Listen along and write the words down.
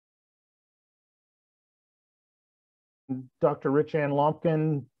Dr. Rich Ann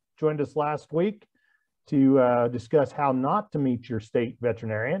Lumpkin joined us last week to discuss how not to meet your state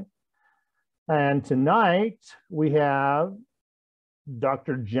veterinarian. And tonight we have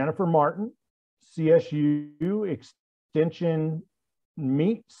Dr. Jenifer Martin, CSU Extension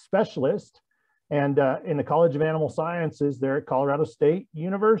Meat Specialist, and in the College of Animal Sciences there at Colorado State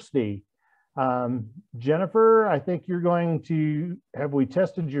University. Jenifer, I think you're going to, have we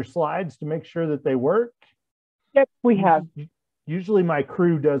tested your slides to make sure that they work? Yep, we have. Usually my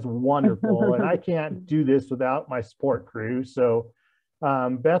crew does wonderful, and I can't do this without my support crew. So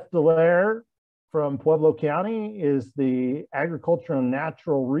Beth Dallaire from Pueblo County is the Agricultural and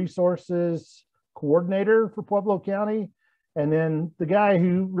Natural Resources Coordinator for Pueblo County. And then the guy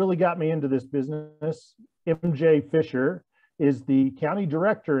who really got me into this business, MJ Fisher, is the County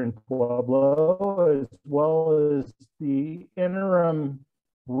Director in Pueblo, as well as the Interim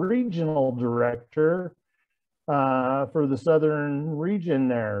Regional Director for the Southern region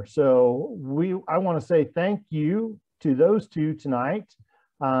there. So I want to say thank you to those two tonight.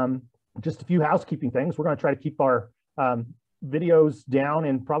 Just a few housekeeping things. We're going to try to keep our videos down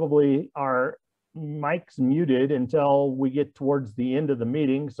and probably our mics muted until we get towards the end of the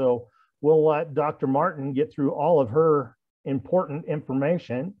meeting. So we'll let Dr. Martin get through all of her important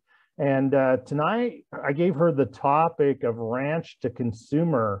information. And tonight I gave her the topic of ranch to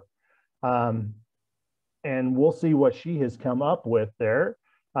consumer. And we'll see what she has come up with there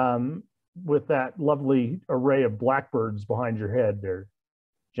with that lovely array of blackbirds behind your head there,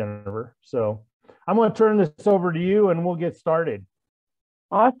 Jenifer. So I'm going to turn this over to you and we'll get started.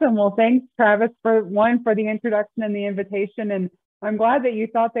 Awesome. Well, thanks, Travis, for the introduction and the invitation. And I'm glad that you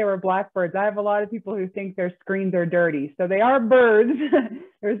thought they were blackbirds. I have a lot of people who think their screens are dirty. So they are birds.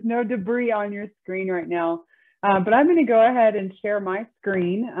 There's no debris on your screen right now. But I'm going to go ahead and share my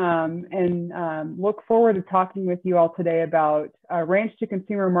screen and look forward to talking with you all today about ranch to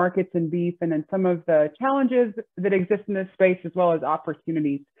consumer markets and beef, and then some of the challenges that exist in this space, as well as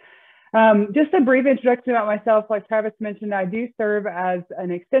opportunities. Just a brief introduction about myself. Like Travis mentioned, I do serve as an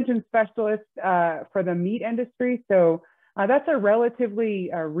extension specialist for the meat industry. So that's a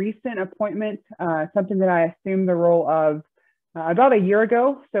relatively recent appointment, something that I assumed the role of about a year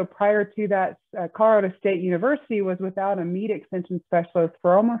ago. So prior to that, Colorado State University was without a meat extension specialist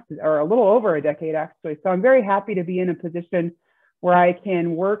for a little over a decade, actually. So I'm very happy to be in a position where I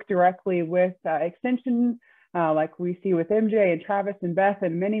can work directly with extension, like we see with MJ and Travis and Beth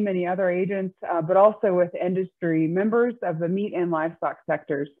and many, many other agents, but also with industry members of the meat and livestock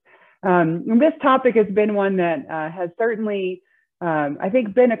sectors. And this topic has been one that has certainly, I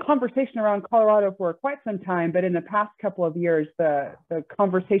think, been a conversation around Colorado for quite some time, but in the past couple of years, the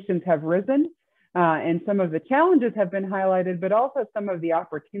conversations have risen and some of the challenges have been highlighted, but also some of the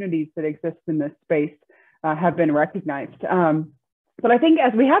opportunities that exist in this space have been recognized. But I think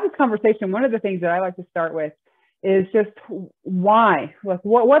as we have this conversation, one of the things that I like to start with is just why, like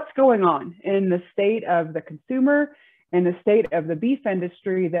what's going on in the state of the consumer and the state of the beef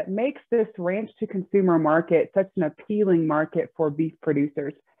industry that makes this ranch to consumer market such an appealing market for beef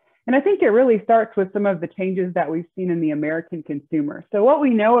producers. And I think it really starts with some of the changes that we've seen in the American consumer. So what we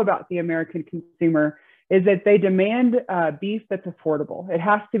know about the American consumer is that they demand beef that's affordable. It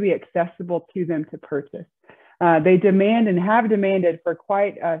has to be accessible to them to purchase. They demand and have demanded for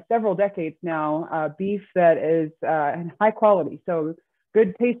quite several decades now beef that is high quality. So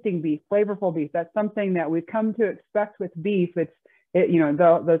good tasting beef, flavorful beef. That's something that we've come to expect with beef.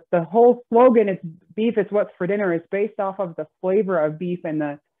 The whole slogan, it's beef is what's for dinner, is based off of the flavor of beef, and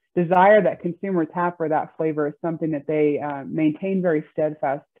the desire that consumers have for that flavor is something that they maintain very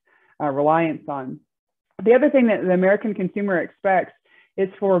steadfast reliance on. The other thing that the American consumer expects is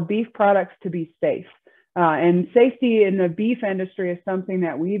for beef products to be safe. And safety in the beef industry is something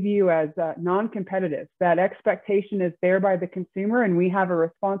that we view as non-competitive. That expectation is there by the consumer, and we have a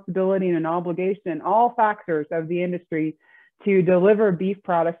responsibility and an obligation in all factors of the industry to deliver beef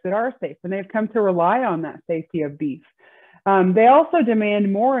products that are safe. And they've come to rely on that safety of beef. They also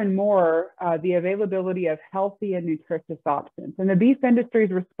demand more and more the availability of healthy and nutritious options. And the beef industry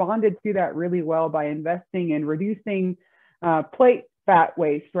has responded to that really well by investing in reducing plate fat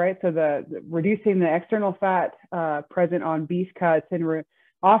waste, right? So reducing the external fat present on beef cuts and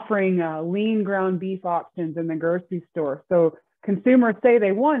offering lean ground beef options in the grocery store. So consumers say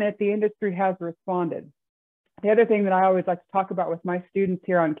they want it, the industry has responded. The other thing that I always like to talk about with my students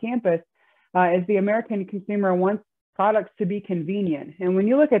here on campus is the American consumer wants products to be convenient. And when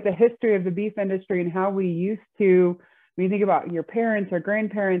you look at the history of the beef industry and how we used to, when you think about your parents or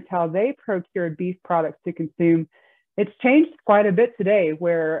grandparents, how they procured beef products to consume, It's changed quite a bit today,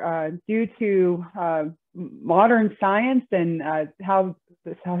 where due to modern science and how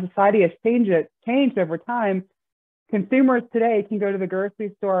society has changed over time, consumers today can go to the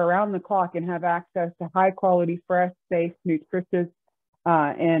grocery store around the clock and have access to high quality, fresh, safe, nutritious,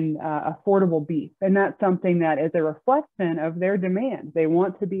 and affordable beef. And that's something that is a reflection of their demand. They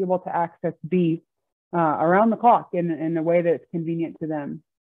want to be able to access beef around the clock in a way that's convenient to them.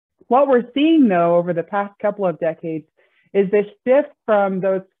 What we're seeing, though, over the past couple of decades is this shift from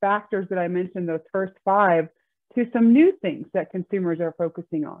those factors that I mentioned, those first 5, to some new things that consumers are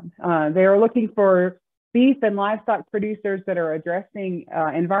focusing on. They are looking for beef and livestock producers that are addressing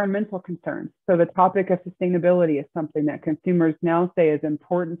environmental concerns. So the topic of sustainability is something that consumers now say is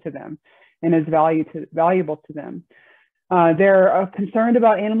important to them and is valuable to them. They're concerned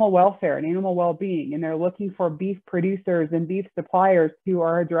about animal welfare and animal well-being, and they're looking for beef producers and beef suppliers who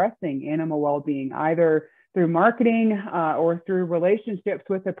are addressing animal well-being, either through marketing or through relationships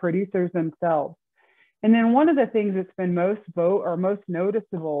with the producers themselves. And then one of the things that's been most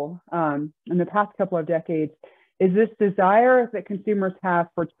noticeable in the past couple of decades is this desire that consumers have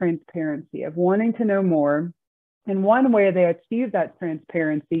for transparency, of wanting to know more. And one way they achieve that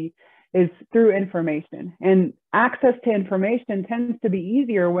transparency is through information. And access to information tends to be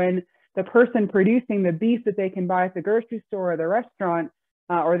easier when the person producing the beef that they can buy at the grocery store or the restaurant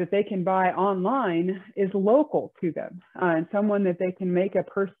or that they can buy online is local to them and someone that they can make a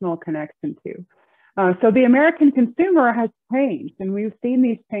personal connection to. So the American consumer has changed, and we've seen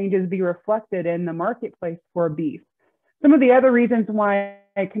these changes be reflected in the marketplace for beef. Some of the other reasons why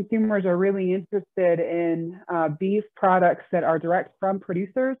consumers are really interested in beef products that are direct from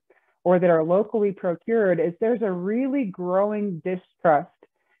producers or that are locally procured is there's a really growing distrust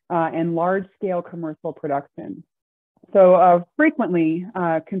in large-scale commercial production. So frequently,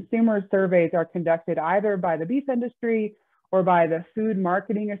 consumer surveys are conducted either by the beef industry or by the Food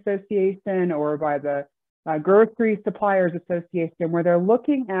Marketing Association or by the Grocery Suppliers Association, where they're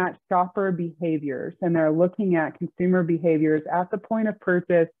looking at shopper behaviors and they're looking at consumer behaviors at the point of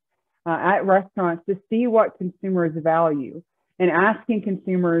purchase at restaurants to see what consumers value and asking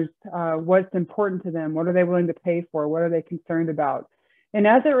consumers what's important to them, what are they willing to pay for, what are they concerned about. And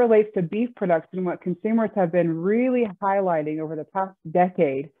as it relates to beef production, what consumers have been really highlighting over the past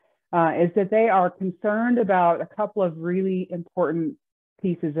decade is that they are concerned about a couple of really important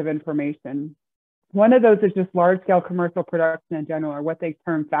pieces of information. One of those is just large-scale commercial production in general, or what they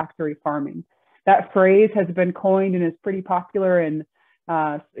term factory farming. That phrase has been coined and is pretty popular in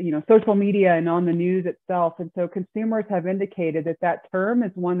social media and on the news itself. And so consumers have indicated that that term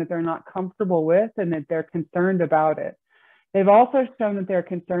is one that they're not comfortable with and that they're concerned about it. They've also shown that they're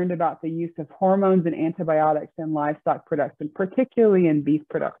concerned about the use of hormones and antibiotics in livestock production, particularly in beef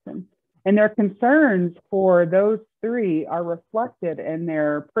production. And their concerns for those 3 are reflected in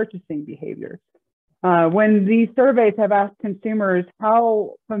their purchasing behaviors. When these surveys have asked consumers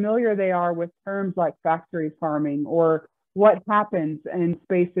how familiar they are with terms like factory farming or what happens in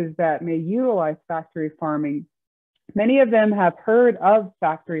spaces that may utilize factory farming, many of them have heard of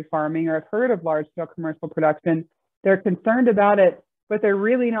factory farming or have heard of large-scale commercial production. They're concerned about it, but they're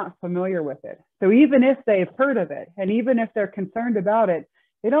really not familiar with it. So even if they've heard of it, and even if they're concerned about it,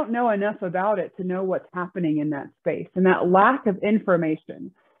 they don't know enough about it to know what's happening in that space. And that lack of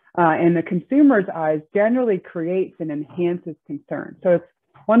information in the consumer's eyes generally creates and enhances concern. So it's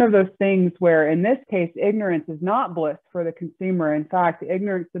one of those things where, in this case, ignorance is not bliss for the consumer. In fact,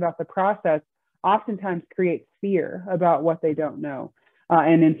 ignorance about the process oftentimes creates fear about what they don't know.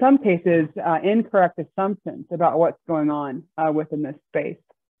 And in some cases, incorrect assumptions about what's going on within this space.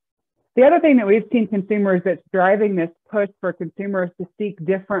 The other thing that we've seen consumers that's driving this push for consumers to seek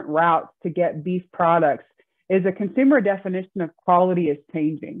different routes to get beef products is a consumer definition of quality is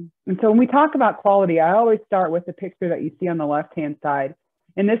changing. And so when we talk about quality, I always start with the picture that you see on the left-hand side.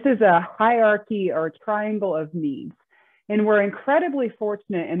 And this is a hierarchy or a triangle of needs. And we're incredibly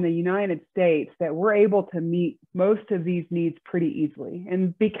fortunate in the United States that we're able to meet most of these needs pretty easily.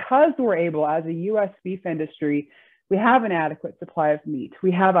 And because we're able, as a US beef industry, we have an adequate supply of meat.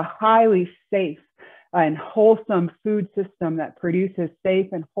 We have a highly safe and wholesome food system that produces safe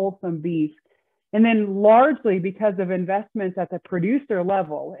and wholesome beef. And then largely because of investments at the producer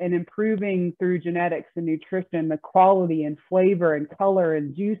level and improving through genetics and nutrition, the quality and flavor and color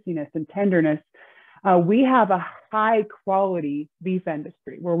and juiciness and tenderness, we have a high quality beef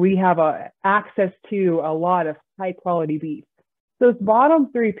industry where we have access to a lot of high quality beef. Those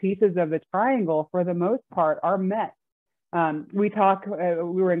bottom 3 pieces of the triangle, for the most part, are met. We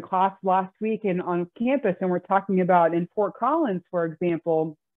were in class last week and on campus, and we're talking about in Fort Collins, for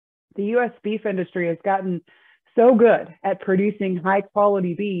example, the US beef industry has gotten so good at producing high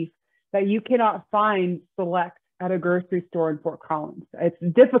quality beef that you cannot find select at a grocery store in Fort Collins. It's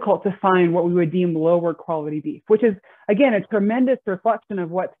difficult to find what we would deem lower quality beef, which is, again, a tremendous reflection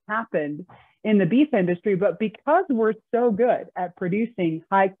of what's happened in the beef industry. But because we're so good at producing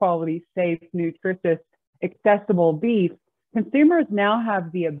high quality, safe, nutritious, accessible beef, consumers now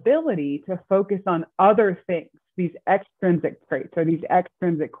have the ability to focus on other things, these extrinsic traits or these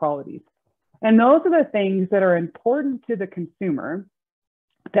extrinsic qualities. And those are the things that are important to the consumer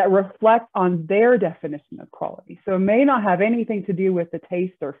that reflect on their definition of quality. So it may not have anything to do with the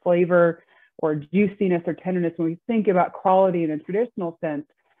taste or flavor or juiciness or tenderness when we think about quality in a traditional sense,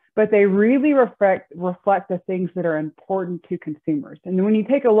 but they really reflect the things that are important to consumers. And when you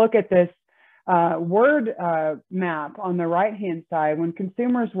take a look at this word map on the right-hand side, when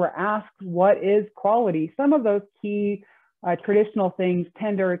consumers were asked what is quality, some of those key traditional things,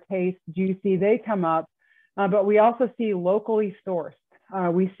 tender, taste, juicy, they come up, but we also see locally sourced.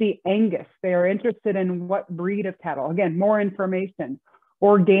 We see Angus. They are interested in what breed of cattle. Again, more information.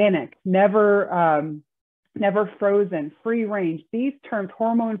 Organic, never frozen, free range. These terms,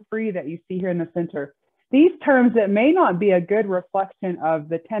 hormone free that you see here in the center. These terms that may not be a good reflection of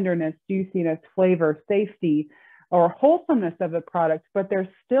the tenderness, juiciness, flavor, safety, or wholesomeness of the product, but they're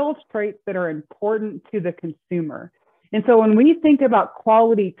still traits that are important to the consumer. And so when we think about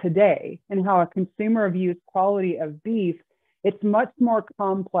quality today and how a consumer views quality of beef, it's much more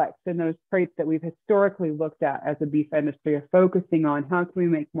complex than those traits that we've historically looked at as a beef industry of focusing on how can we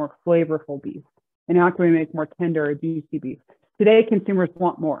make more flavorful beef and how can we make more tender or juicy beef. Today, consumers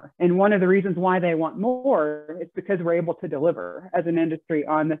want more. And one of the reasons why they want more is because we're able to deliver as an industry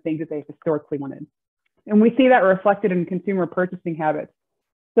on the things that they historically wanted. And we see that reflected in consumer purchasing habits.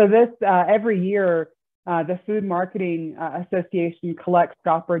 So this, every year, the Food Marketing Association collects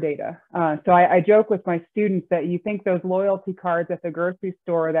shopper data. So I joke with my students that you think those loyalty cards at the grocery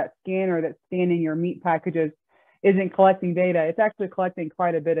store, that scanner that's scanning your meat packages isn't collecting data. It's actually collecting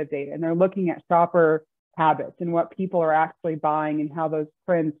quite a bit of data. And they're looking at shopper habits and what people are actually buying and how those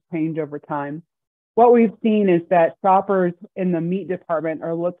trends change over time. What we've seen is that shoppers in the meat department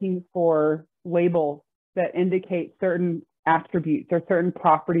are looking for labels that indicate certain attributes or certain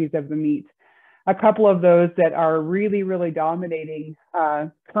properties of the meat. A couple of those that are really, really dominating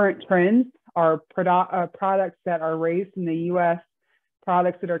current trends are products that are raised in the U.S.,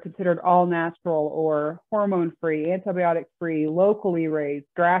 products that are considered all natural or hormone-free, antibiotic-free, locally raised,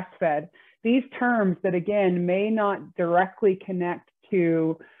 grass-fed. These terms that, again, may not directly connect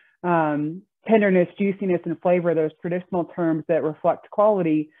to tenderness, juiciness, and flavor, those traditional terms that reflect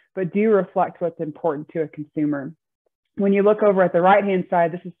quality, but do reflect what's important to a consumer. When you look over at the right-hand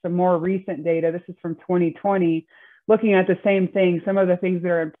side, this is some more recent data. This is from 2020, looking at the same thing, some of the things that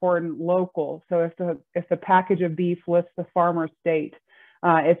are important local. So if the package of beef lists the farmer state,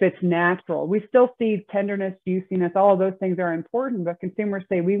 if it's natural, we still see tenderness, juiciness, all of those things are important, but consumers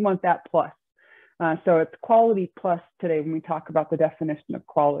say we want that plus. So it's quality plus today when we talk about the definition of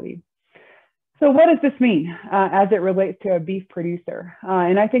quality. So what does this mean as it relates to a beef producer?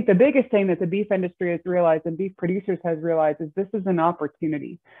 And I think the biggest thing that the beef industry has realized and beef producers has realized is this is an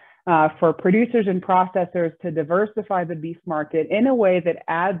opportunity for producers and processors to diversify the beef market in a way that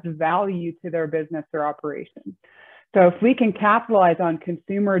adds value to their business or operation. So if we can capitalize on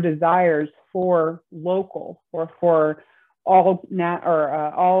consumer desires for local or for all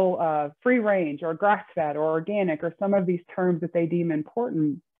free range or grass-fed or organic or some of these terms that they deem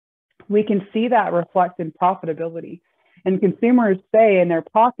important, we can see that reflect in profitability. And consumers say, and their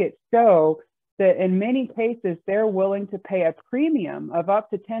pockets show, that in many cases, they're willing to pay a premium of up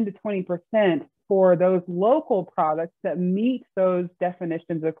to 10 to 20% for those local products that meet those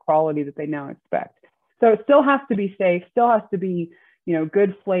definitions of quality that they now expect. So it still has to be safe, still has to be,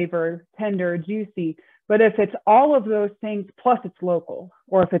 good flavor, tender, juicy. But if it's all of those things plus it's local,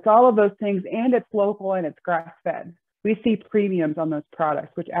 or if it's all of those things and it's local and it's grass-fed, we see premiums on those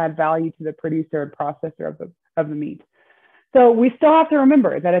products, which add value to the producer and processor of the meat. So we still have to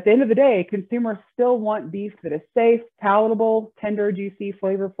remember that at the end of the day, consumers still want beef that is safe, palatable, tender, juicy,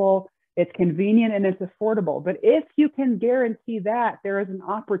 flavorful. It's convenient and it's affordable. But if you can guarantee that, there is an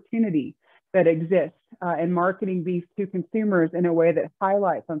opportunity that exists in marketing beef to consumers in a way that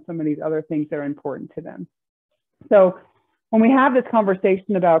highlights on some of these other things that are important to them. So when we have this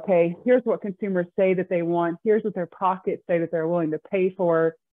conversation about, okay, here's what consumers say that they want, here's what their pockets say that they're willing to pay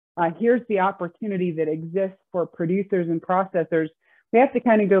for, here's the opportunity that exists for producers and processors, we have to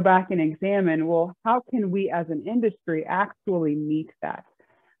kind of go back and examine, well, how can we as an industry actually meet that?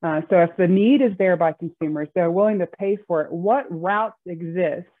 So if the need is there by consumers, they're willing to pay for it, what routes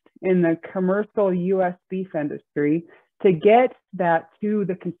exist in the commercial U.S. beef industry to get that to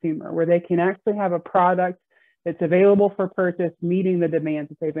the consumer, where they can actually have a product that's available for purchase, meeting the demands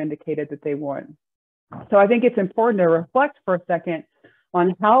that they've indicated that they want. So I think it's important to reflect for a second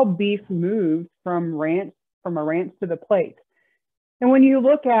on how beef moves from a ranch to the plate. And when you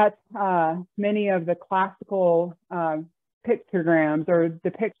look at many of the classical pictograms or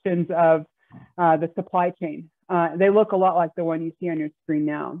depictions of the supply chain, they look a lot like the one you see on your screen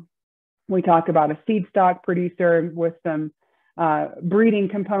now. We talk about a seed stock producer with some breeding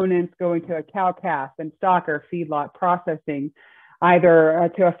components going to a cow calf and stocker feedlot processing,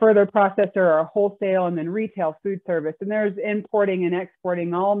 either to a further processor or a wholesale and then retail food service. And there's importing and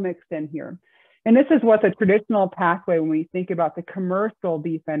exporting all mixed in here. And this is what the traditional pathway when we think about the commercial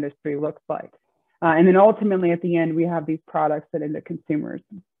beef industry looks like. And then ultimately at the end, we have these products that end to consumers.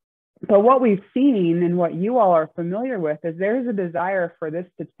 But what we've seen and what you all are familiar with is there's a desire for this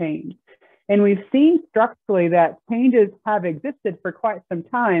to change. And we've seen structurally that changes have existed for quite some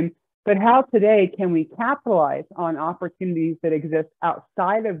time, but how today can we capitalize on opportunities that exist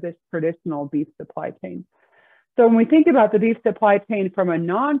outside of this traditional beef supply chain? So when we think about the beef supply chain from a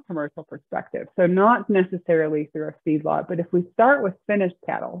non-commercial perspective, so not necessarily through a feedlot, but if we start with finished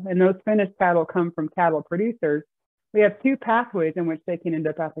cattle, and those finished cattle come from cattle producers, we have two pathways in which they can end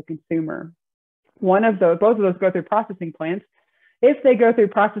up at the consumer. Both of those go through processing plants. If they go through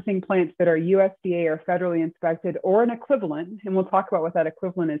processing plants that are USDA or federally inspected or an equivalent, and we'll talk about what that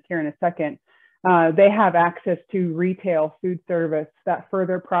equivalent is here in a second, they have access to retail, food service, that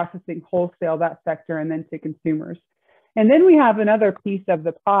further processing, wholesale, that sector, and then to consumers. And then we have another piece of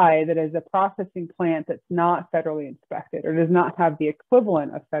the pie that is a processing plant that's not federally inspected or does not have the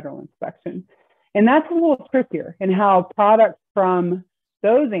equivalent of federal inspection. And that's a little trickier in how products from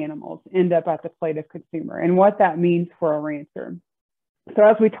those animals end up at the plate of consumer and what that means for a rancher. So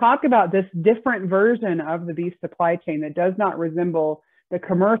as we talk about this different version of the beef supply chain that does not resemble the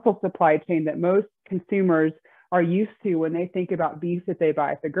commercial supply chain that most consumers are used to when they think about beef that they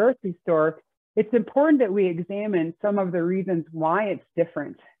buy at the grocery store, it's important that we examine some of the reasons why it's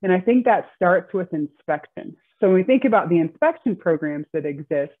different. And I think that starts with inspection. So when we think about the inspection programs that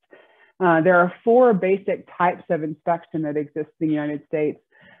exist, there are 4 basic types of inspection that exist in the United States.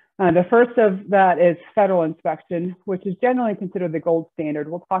 The first of that is federal inspection, which is generally considered the gold standard.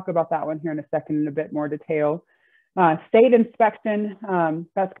 We'll talk about that one here in a second in a bit more detail. State inspection,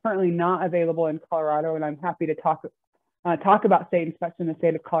 that's currently not available in Colorado, and I'm happy to talk about state inspection in the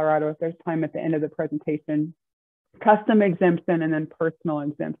state of Colorado if there's time at the end of the presentation. Custom exemption and then personal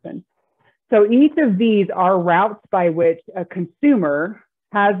exemption. So each of these are routes by which a consumer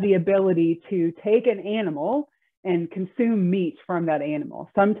has the ability to take an animal and consume meat from that animal.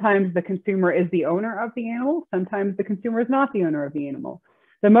 Sometimes the consumer is the owner of the animal. Sometimes the consumer is not the owner of the animal.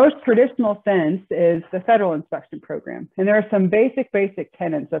 The most traditional sense is the federal inspection program. And there are some basic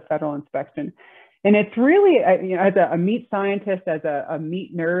tenets of federal inspection. And it's really, as a meat scientist, as a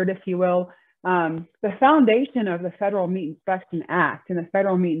meat nerd, if you will, the foundation of the Federal Meat Inspection Act and the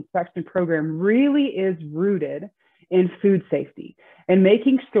Federal Meat Inspection Program really is rooted in food safety and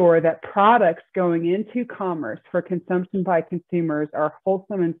making sure that products going into commerce for consumption by consumers are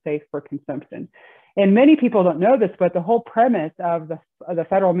wholesome and safe for consumption. And many people don't know this, but the whole premise of the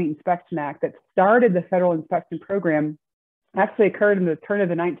Federal Meat Inspection Act that started the federal inspection program actually occurred in the turn of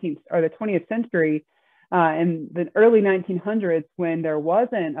the 19th or the 20th century, in the early 1900s, when there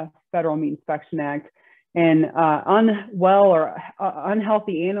wasn't a Federal Meat Inspection Act, and unwell or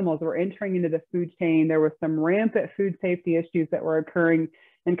unhealthy animals were entering into the food chain. There were some rampant food safety issues that were occurring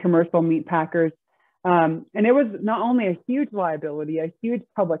in commercial meat packers. And it was not only a huge liability, a huge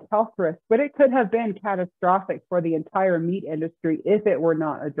public health risk, but it could have been catastrophic for the entire meat industry if it were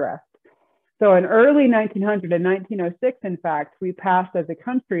not addressed. So in early 1900 and 1906, in fact, we passed as a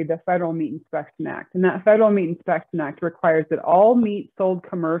country the Federal Meat Inspection Act. And that Federal Meat Inspection Act requires that all meat sold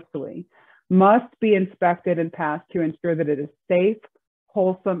commercially must be inspected and passed to ensure that it is safe,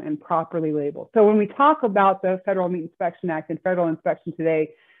 wholesome, and properly labeled. So when we talk about the Federal Meat Inspection Act and federal inspection today,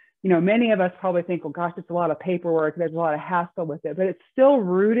 many of us probably think, well, gosh, it's a lot of paperwork, there's a lot of hassle with it, but it's still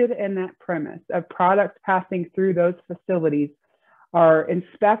rooted in that premise of products passing through those facilities are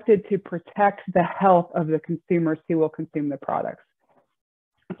inspected to protect the health of the consumers who will consume the products.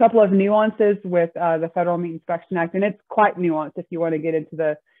 A couple of nuances with the Federal Meat Inspection Act, and it's quite nuanced if you want to get into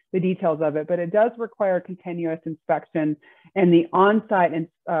the details of it, but it does require continuous inspection and the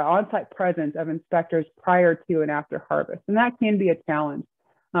on-site presence of inspectors prior to and after harvest. And that can be a challenge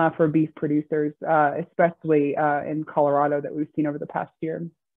for beef producers, especially in Colorado that we've seen over the past year.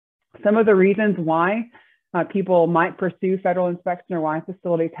 Some of the reasons why People might pursue federal inspection, or why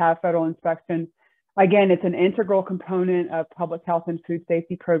facilities have federal inspection. Again, it's an integral component of public health and food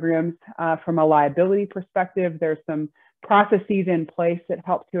safety programs. From a liability perspective, there's some processes in place that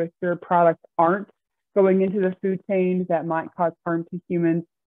help to assure products aren't going into the food chain that might cause harm to humans.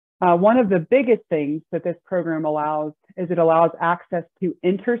 One of the biggest things that this program allows is it allows access to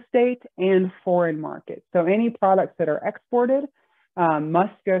interstate and foreign markets. So any products that are exported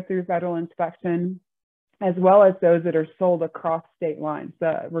must go through federal inspection, as well as those that are sold across state lines.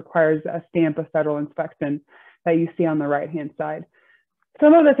 That requires a stamp of federal inspection that you see on the right-hand side.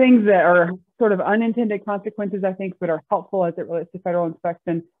 Some of the things that are sort of unintended consequences, I think, that are helpful as it relates to federal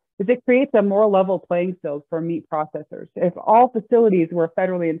inspection is it creates a more level playing field for meat processors. If all facilities were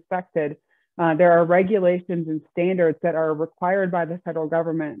federally inspected, there are regulations and standards that are required by the federal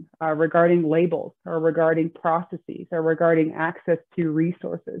government regarding labels, or regarding processes, or regarding access to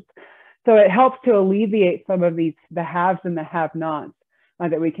resources. So it helps to alleviate some of the haves and the have-nots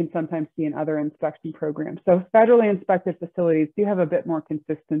that we can sometimes see in other inspection programs. So federally inspected facilities do have a bit more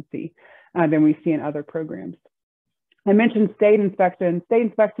consistency than we see in other programs. I mentioned state inspection. State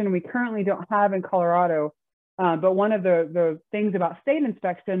inspection we currently don't have in Colorado, but one of the things about state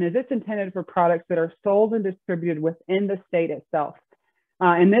inspection is it's intended for products that are sold and distributed within the state itself.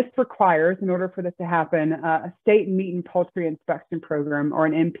 And this requires, in order for this to happen, a state meat and poultry inspection program, or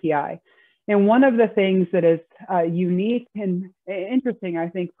an MPI. And one of the things that is unique and interesting, I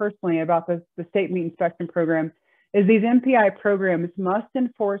think personally, about the state meat inspection program is these MPI programs must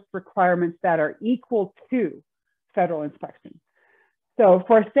enforce requirements that are equal to federal inspection. So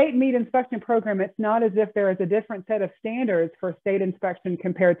for a state meat inspection program, it's not as if there is a different set of standards for state inspection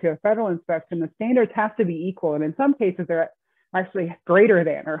compared to a federal inspection. The standards have to be equal, and in some cases they're actually greater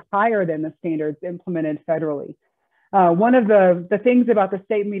than or higher than the standards implemented federally. One of the things about the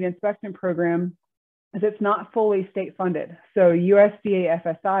state meat inspection program is it's not fully state funded. So USDA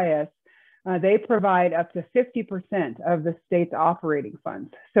FSIS, they provide up to 50% of the state's operating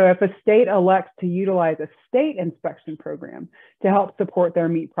funds. So if a state elects to utilize a state inspection program to help support their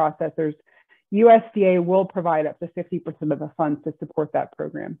meat processors, USDA will provide up to 50% of the funds to support that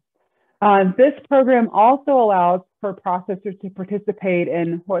program. This program also allows for processors to participate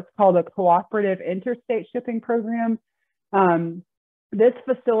in what's called a cooperative interstate shipping program. This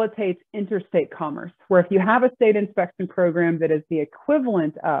facilitates interstate commerce, where if you have a state inspection program that is the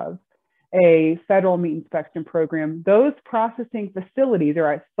equivalent of a federal meat inspection program, those processing facilities,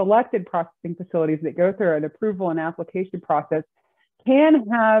 or selected processing facilities that go through an approval and application process, can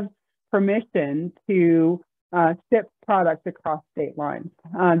have permission to ship products across state lines.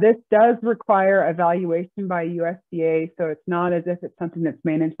 This does require evaluation by USDA, so it's not as if it's something that's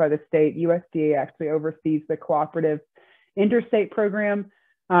managed by the state. USDA actually oversees the cooperative interstate program.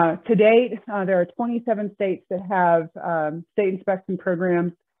 To date, there are 27 states that have state inspection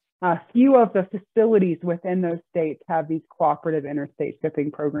programs. Few of the facilities within those states have these cooperative interstate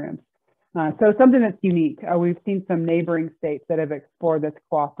shipping programs. So something that's unique. We've seen some neighboring states that have explored this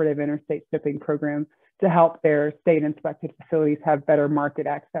cooperative interstate shipping program to help their state inspected facilities have better market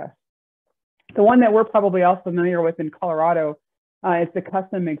access. The one that we're probably all familiar with in Colorado is the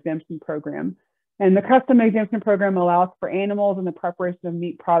custom exemption program. And the custom exemption program allows for animals and the preparation of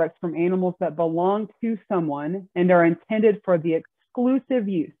meat products from animals that belong to someone and are intended for the exclusive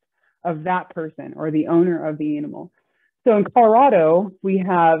use of that person or the owner of the animal. So in Colorado, we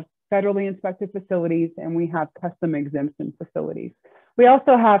have federally inspected facilities and we have custom exemption facilities. We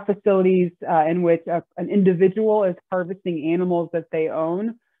also have facilities in which an individual is harvesting animals that they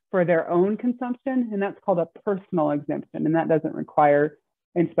own for their own consumption, and that's called a personal exemption, and that doesn't require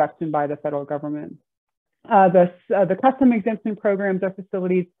inspection by the federal government. The custom exemption programs or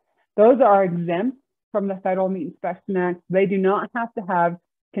facilities, those are exempt from the Federal Meat Inspection Act. They do not have to have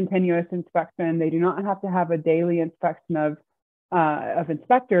continuous inspection. They do not have to have a daily inspection of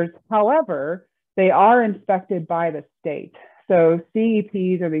inspectors. However, they are inspected by the state. So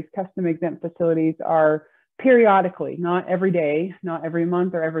CEPs, or these custom exempt facilities, are periodically, not every day, not every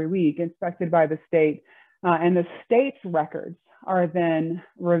month or every week, inspected by the state. And the state's records are then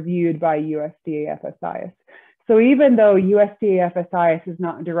reviewed by USDA FSIS. So even though USDA FSIS is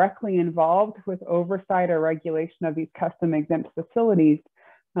not directly involved with oversight or regulation of these custom exempt facilities,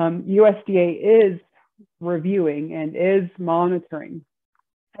 USDA is reviewing and is monitoring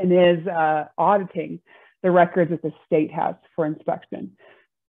and is auditing the records that the state has for inspection.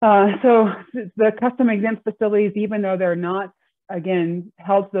 So the custom exempt facilities, even though they're not, again,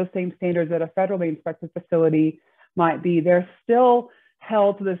 held to those same standards that a federally inspected facility might be, they're still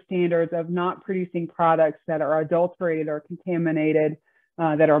held to the standards of not producing products that are adulterated or contaminated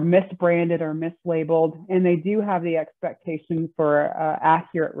that are misbranded or mislabeled, and they do have the expectation for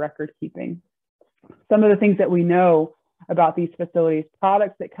accurate record keeping. Some of the things that we know about these facilities: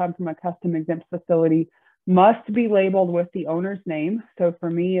 products that come from a custom exempt facility must be labeled with the owner's name. So for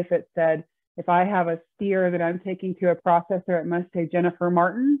me, if it said, if I have a steer that I'm taking to a processor, it must say Jenifer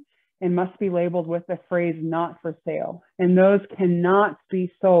Martin and must be labeled with the phrase "not for sale." And those cannot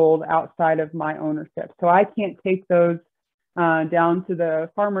be sold outside of my ownership. So I can't take those down to the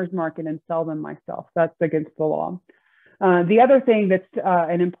farmer's market and sell them myself. That's against the law. The other thing that's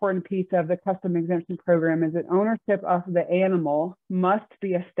an important piece of the custom exemption program is that ownership of the animal must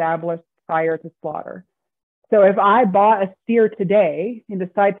be established prior to slaughter. So if I bought a steer today and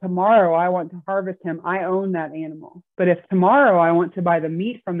decide tomorrow I want to harvest him, I own that animal. But if tomorrow I want to buy the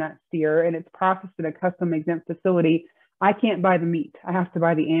meat from that steer and it's processed in a custom exempt facility, I can't buy the meat. I have to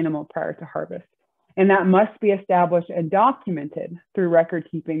buy the animal prior to harvest. And that must be established and documented through record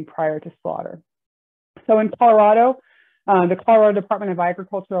keeping prior to slaughter. So in Colorado, the Colorado Department of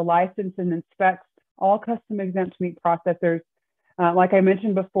Agriculture licenses and inspects all custom exempt meat processors. Like I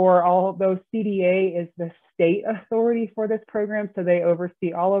mentioned before, although CDA is the state authority for this program, so they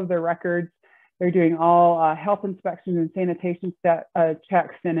oversee all of their records. They're doing all health inspections and sanitation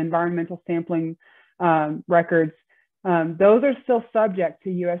checks and environmental sampling records. Those are still subject to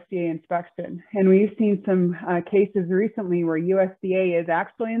USDA inspection. And we've seen some cases recently where USDA is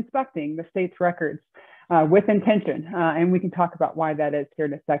actually inspecting the state's records with intention. And we can talk about why that is here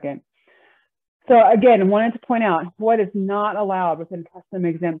in a second. So again, I wanted to point out what is not allowed within custom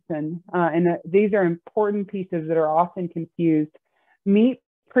exemption. And these are important pieces that are often confused. Meat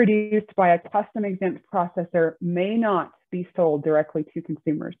produced by a custom exempt processor may not be sold directly to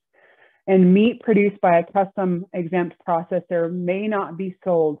consumers. And meat produced by a custom exempt processor may not be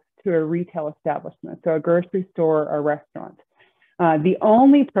sold to a retail establishment, so a grocery store or restaurant. The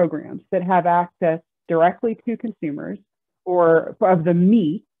only programs that have access directly to consumers, or of the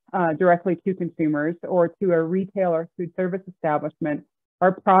meat directly to consumers or to a retail or food service establishment,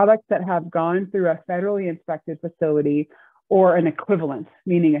 are products that have gone through a federally inspected facility or an equivalent,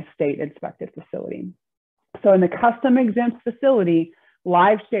 meaning a state inspected facility. So in the custom exempt facility,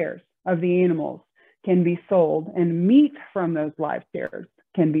 live shares of the animals can be sold, and meat from those live shares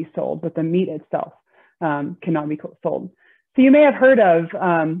can be sold, but the meat itself cannot be sold. So you may have heard of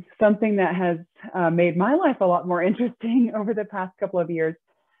something that has made my life a lot more interesting over the past couple of years.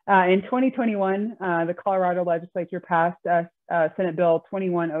 In 2021, the Colorado legislature passed Senate Bill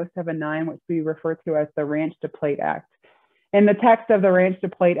 21079, which we refer to as the Ranch to Plate Act. And the text of the Ranch to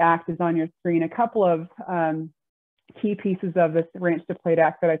Plate Act is on your screen. A couple of key pieces of this Ranch to Plate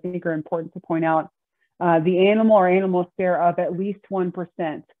Act that I think are important to point out. The animal or animal share of at least 1%.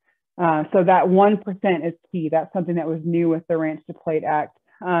 So that 1% is key. That's something that was new with the Ranch to Plate Act.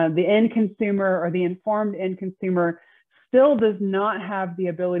 The end consumer or the informed end consumer still does not have the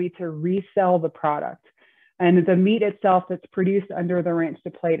ability to resell the product. And the meat itself that's produced under the Ranch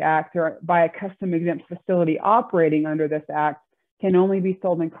to Plate Act or by a custom exempt facility operating under this act can only be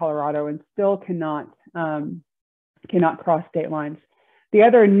sold in Colorado and still cannot cross state lines. The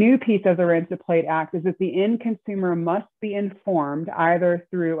other new piece of the Ranch to Plate Act is that the end consumer must be informed either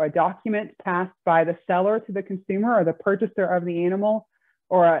through a document passed by the seller to the consumer or the purchaser of the animal,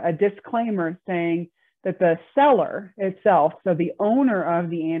 or a disclaimer saying that the seller itself, so the owner of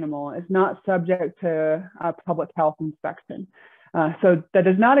the animal, is not subject to a public health inspection. So that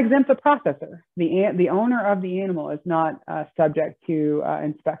does not exempt the processor. The owner of the animal is not subject to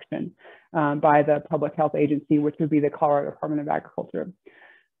inspection by the public health agency, which would be the Colorado Department of Agriculture.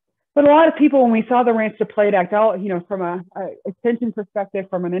 But a lot of people, when we saw the Ranch to Plate Act, from an extension perspective,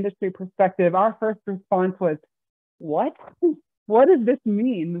 from an industry perspective, our first response was, what? What does this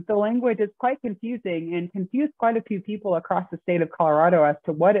mean? The language is quite confusing and confused quite a few people across the state of Colorado as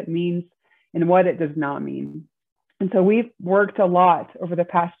to what it means and what it does not mean. And so we've worked a lot over the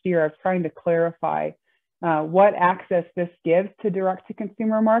past year of trying to clarify what access this gives to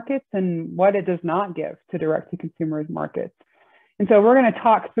direct-to-consumer markets and what it does not give to direct-to-consumer markets. And so we're going to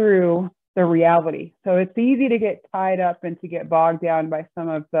talk through the reality. So it's easy to get tied up and to get bogged down by some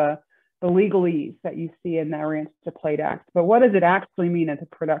of the legalese that you see in the Ranch to Plate Act. But what does it actually mean at the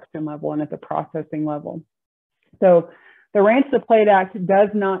production level and at the processing level? So the Ranch to Plate Act does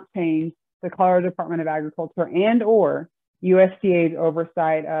not change the Colorado Department of Agriculture and or USDA's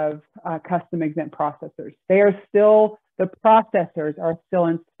oversight of custom exempt processors. The processors are still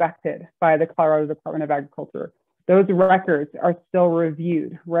inspected by the Colorado Department of Agriculture. Those records are still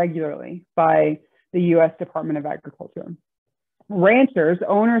reviewed regularly by the U.S. Department of Agriculture. Ranchers,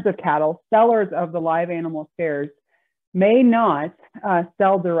 owners of cattle, sellers of the live animal shares may not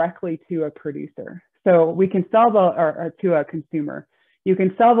sell directly to a producer. So we can sell or to a consumer. You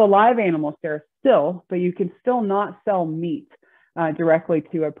can sell the live animal stare still, but you can still not sell meat directly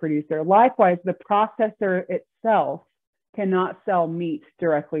to a producer. Likewise, the processor itself cannot sell meat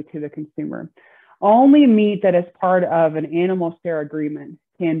directly to the consumer. Only meat that is part of an animal stare agreement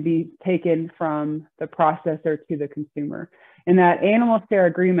can be taken from the processor to the consumer. And that animal stare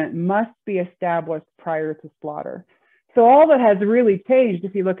agreement must be established prior to slaughter. So all that has really changed,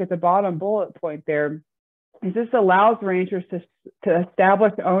 if you look at the bottom bullet point there, is this allows ranchers to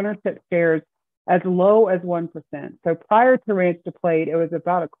establish ownership shares as low as 1%. So prior to ranch to plate, it was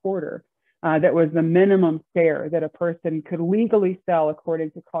about a quarter. That was the minimum share that a person could legally sell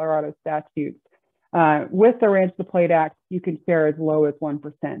according to Colorado statutes. With the Ranch to Plate Act, you can share as low as 1%.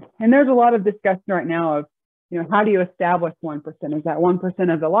 And there's a lot of discussion right now of, how do you establish 1%? Is that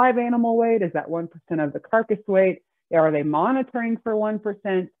 1% of the live animal weight? Is that 1% of the carcass weight? Are they monitoring for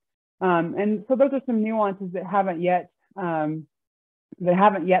 1%? And so those are some nuances that haven't yet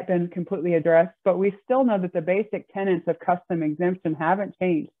been completely addressed, but we still know that the basic tenets of custom exemption haven't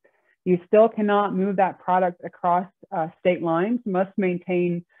changed. You still cannot move that product across state lines, must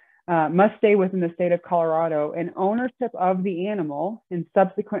stay within the state of Colorado, and ownership of the animal and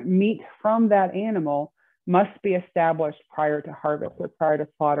subsequent meat from that animal must be established prior to harvest or prior to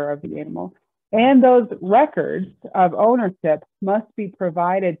slaughter of the animal. And those records of ownership must be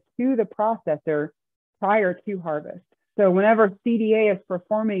provided to the processor prior to harvest. So whenever CDA is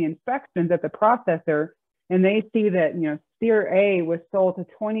performing inspections at the processor and they see that, steer A was sold to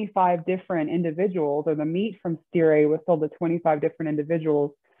 25 different individuals, or the meat from steer A was sold to 25 different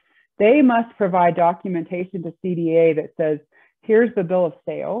individuals, they must provide documentation to CDA that says, here's the bill of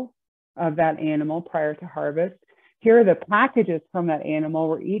sale of that animal prior to harvest. Here are the packages from that animal,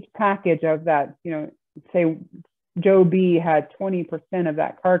 where each package of that, say Joe B had 20% of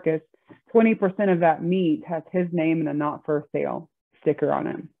that carcass, 20% of that meat has his name and a not for sale sticker on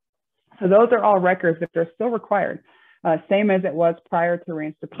it. So those are all records that are still required, same as it was prior to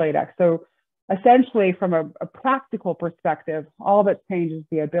Ranch to Plate Act. So essentially, from a practical perspective, all that's changed is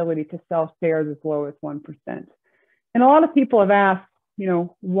the ability to sell shares as low as 1%. And a lot of people have asked,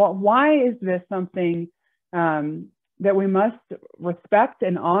 why is this something that we must respect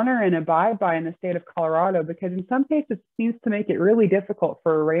and honor and abide by in the state of Colorado? Because in some cases, it seems to make it really difficult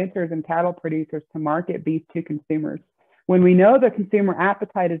for ranchers and cattle producers to market beef to consumers. When we know the consumer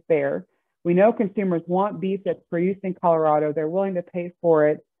appetite is there, we know consumers want beef that's produced in Colorado, they're willing to pay for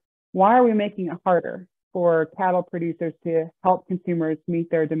it. Why are we making it harder for cattle producers to help consumers meet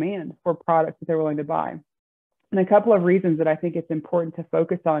their demand for products that they're willing to buy? And a couple of reasons that I think it's important to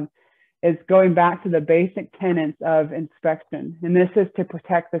focus on is going back to the basic tenets of inspection. And this is to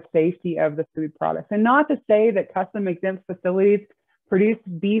protect the safety of the food products. And not to say that custom exempt facilities produce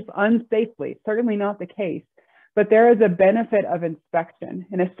beef unsafely, certainly not the case, but there is a benefit of inspection.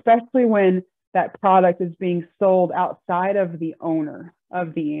 And especially when that product is being sold outside of the owner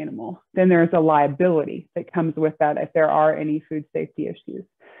of the animal, then there's a liability that comes with that if there are any food safety issues.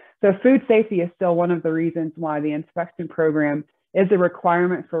 So food safety is still one of the reasons why the inspection program is a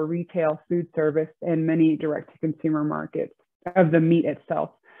requirement for retail food service and many direct-to-consumer markets of the meat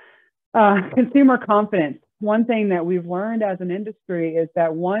itself. Consumer confidence. One thing that we've learned as an industry is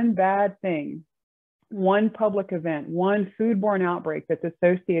that one bad thing, one public event, one foodborne outbreak that's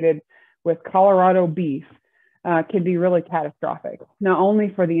associated with Colorado beef can be really catastrophic, not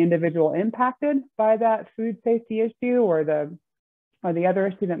only for the individual impacted by that food safety issue or the other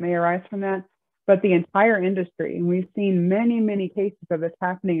issue that may arise from that, but the entire industry. And we've seen many, many cases of this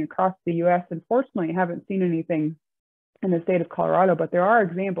happening across the U.S. Unfortunately, haven't seen anything in the state of Colorado, but there are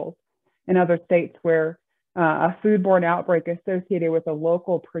examples in other states where a foodborne outbreak associated with a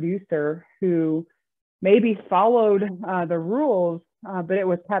local producer who maybe followed the rules, but it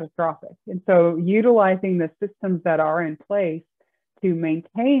was catastrophic. And so utilizing the systems that are in place to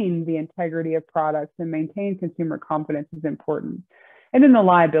maintain the integrity of products and maintain consumer confidence is important. And then the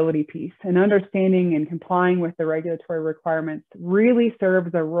liability piece and understanding and complying with the regulatory requirements really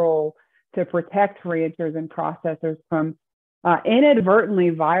serves a role to protect ranchers and processors from inadvertently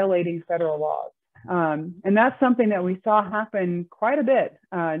violating federal laws. And that's something that we saw happen quite a bit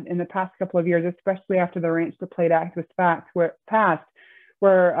in the past couple of years, especially after the Ranch to Plate Act was passed,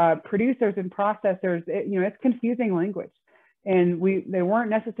 where producers and processors, it's confusing language. And they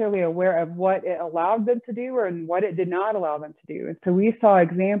weren't necessarily aware of what it allowed them to do and what it did not allow them to do. And so we saw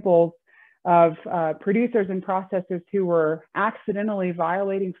examples of producers and processors who were accidentally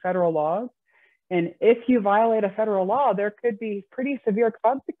violating federal laws. And if you violate a federal law, there could be pretty severe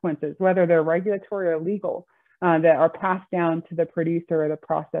consequences, whether they're regulatory or legal. that are passed down to the producer or the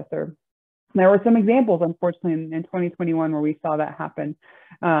processor. There were some examples, unfortunately, in 2021 where we saw that happen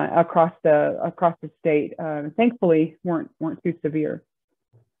across the state. Thankfully, weren't too severe.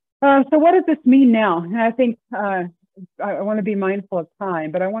 So what does this mean now? And I think I want to be mindful of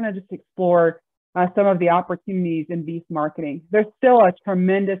time, but I want to just explore some of the opportunities in beef marketing. There's still a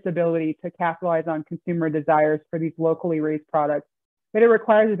tremendous ability to capitalize on consumer desires for these locally raised products, but it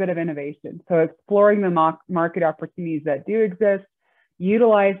requires a bit of innovation. So exploring the market opportunities that do exist,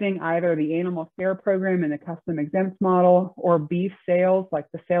 utilizing either the animal share program in the custom exempt model or beef sales, like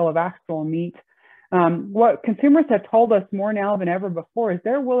the sale of actual meat. What consumers have told us more now than ever before is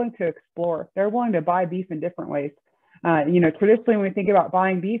they're willing to explore. They're willing to buy beef in different ways. Traditionally, when we think about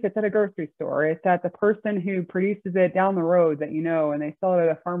buying beef, it's at a grocery store. It's at the person who produces it down the road that you know, and they sell it at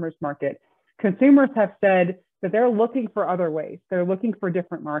a farmer's market. Consumers have said that they're looking for other ways. They're looking for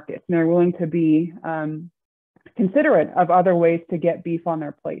different markets, and they're willing to be considerate of other ways to get beef on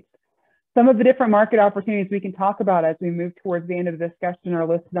their plates. Some of the different market opportunities we can talk about as we move towards the end of the discussion are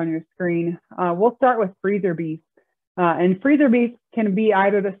listed on your screen. We'll start with freezer beef. And freezer beef can be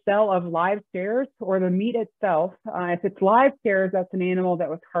either the sale of live shares or the meat itself. If it's live shares, that's an animal that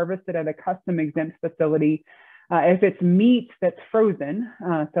was harvested at a custom exempt facility. If it's meat that's frozen,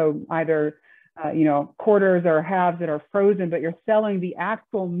 so either quarters or halves that are frozen, but you're selling the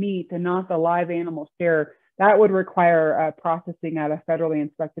actual meat and not the live animal share, that would require processing at a federally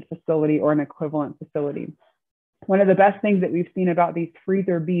inspected facility or an equivalent facility. One of the best things that we've seen about these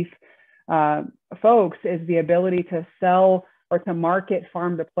freezer beef folks is the ability to sell or to market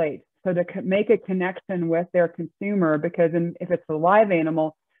farm to plate. So to make a connection with their consumer, because if it's a live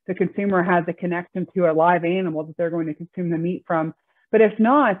animal, the consumer has a connection to a live animal that they're going to consume the meat from. But if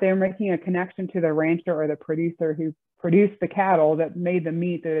not, they're making a connection to the rancher or the producer who produced the cattle that made the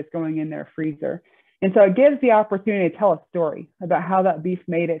meat that is going in their freezer. And so it gives the opportunity to tell a story about how that beef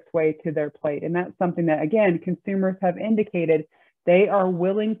made its way to their plate. And that's something that, again, consumers have indicated they are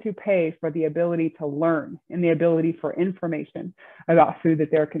willing to pay for the ability to learn and the ability for information about food that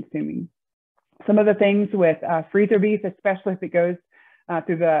they're consuming. Some of the things with freezer beef, especially if it goes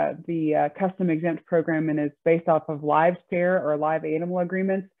through the custom exempt program and is based off of live share or live animal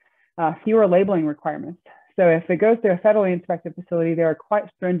agreements, fewer labeling requirements. So if it goes through a federally inspected facility, there are quite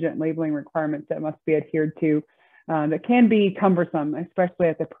stringent labeling requirements that must be adhered to that can be cumbersome, especially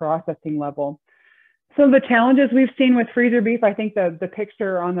at the processing level. So the challenges we've seen with freezer beef, I think the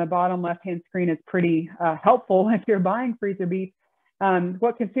picture on the bottom left-hand screen is pretty helpful if you're buying freezer beef.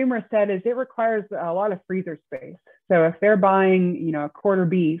 What consumers said is it requires a lot of freezer space. So if they're buying, a quarter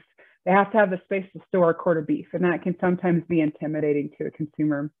beef, they have to have the space to store a quarter beef, and that can sometimes be intimidating to a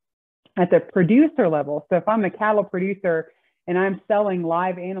consumer. At the producer level, so if I'm a cattle producer and I'm selling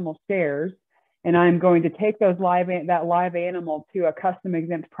live animal shares, and I'm going to take that live animal to a custom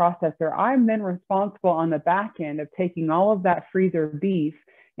exempt processor, I'm then responsible on the back end of taking all of that freezer beef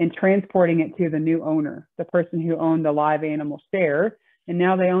and transporting it to the new owner, the person who owned the live animal share, and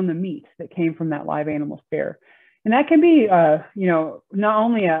now they own the meat that came from that live animal share. And that can be, not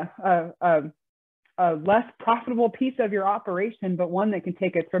only a less profitable piece of your operation, but one that can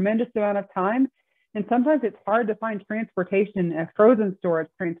take a tremendous amount of time. And sometimes it's hard to find transportation, a frozen storage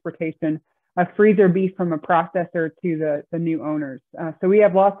transportation, of freezer beef from a processor to the new owners. So we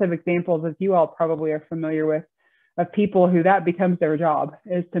have lots of examples, as you all probably are familiar with, of people who that becomes their job,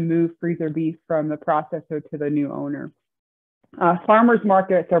 is to move freezer beef from the processor to the new owner. Farmers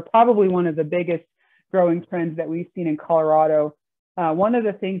markets are probably one of the biggest growing trends that we've seen in Colorado. One of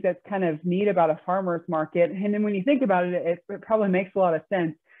the things that's kind of neat about a farmer's market, and then when you think about it, it probably makes a lot of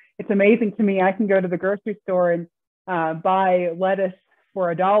sense. It's amazing to me. I can go to the grocery store and buy lettuce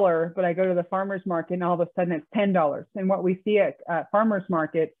for $1, but I go to the farmer's market and all of a sudden it's $10. And what we see at farmer's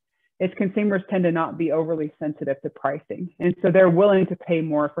markets is consumers tend to not be overly sensitive to pricing. And so they're willing to pay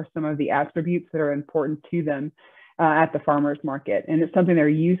more for some of the attributes that are important to them at the farmer's market. And it's something they're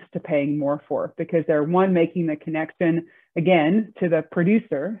used to paying more for because they're, one, making the connection, again, to the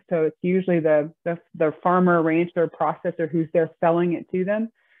producer. So it's usually the farmer, rancher, processor who's there selling it to them.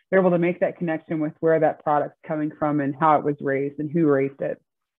 They're able to make that connection with where that product's coming from and how it was raised and who raised it.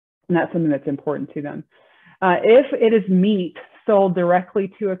 And that's something that's important to them. If it is meat sold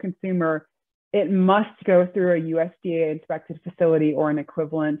directly to a consumer, it must go through a USDA inspected facility or an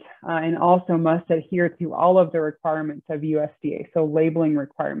equivalent, and also must adhere to all of the requirements of USDA. So labeling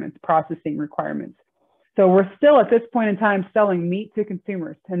requirements, processing requirements. So we're still at this point in time selling meat to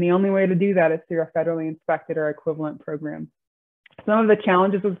consumers. And the only way to do that is through a federally inspected or equivalent program. Some of the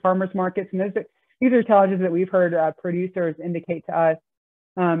challenges with farmers markets, and these are challenges that we've heard producers indicate to us,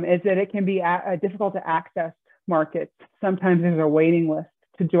 is that it can be difficult to access markets. Sometimes there's a waiting list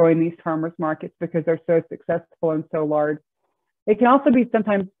to join these farmers markets because they're so successful and so large. It can also be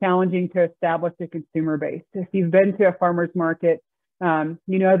sometimes challenging to establish a consumer base. If you've been to a farmer's market,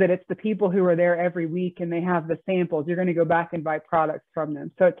 you know that it's the people who are there every week and they have the samples. You're going to go back and buy products from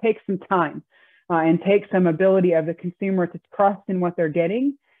them. So it takes some time and takes some ability of the consumer to trust in what they're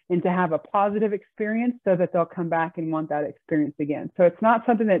getting and to have a positive experience so that they'll come back and want that experience again. So it's not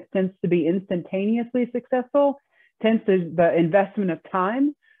something that tends to be instantaneously successful. The investment of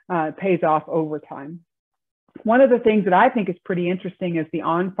time pays off over time. One of the things that I think is pretty interesting is the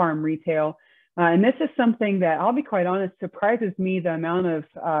on-farm retail. And this is something that, I'll be quite honest, surprises me, the amount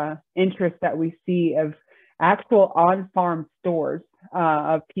of interest that we see of actual on-farm stores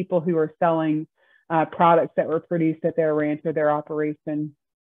of people who are selling products that were produced at their ranch or their operation.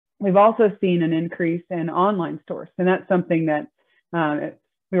 We've also seen an increase in online stores. And that's something that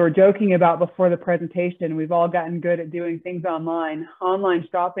we were joking about before the presentation. We've all gotten good at doing things online. Online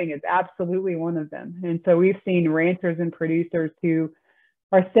shopping is absolutely one of them. And so we've seen ranchers and producers who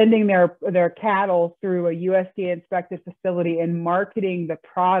are sending their cattle through a USDA inspected facility and marketing the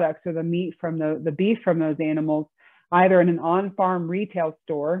products or the meat from the beef from those animals, either in an on-farm retail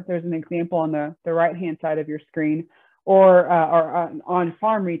store. There's an example on the right-hand side of your screen, or an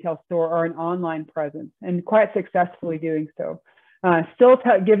on-farm retail store, or an online presence, and quite successfully doing so. Still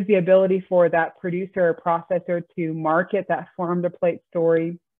gives the ability for that producer or processor to market that farm to plate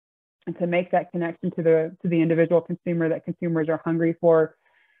story and to make that connection to the individual consumer that consumers are hungry for.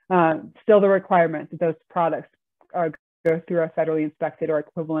 Still the requirement that those products go through a federally inspected or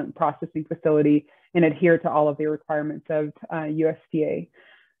equivalent processing facility and adhere to all of the requirements of USDA.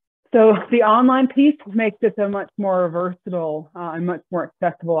 So the online piece makes this a much more versatile and much more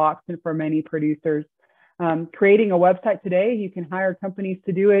accessible option for many producers. Creating a website today, you can hire companies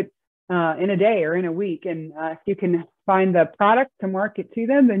to do it in a day or in a week. And if you can find the product to market to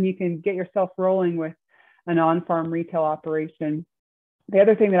them, then you can get yourself rolling with an on-farm retail operation. The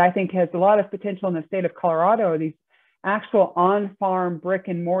other thing that I think has a lot of potential in the state of Colorado are these actual on-farm brick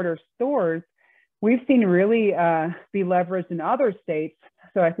and mortar stores. We've seen really be leveraged in other states.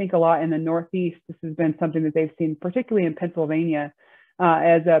 So I think a lot in the Northeast, this has been something that they've seen, particularly in Pennsylvania,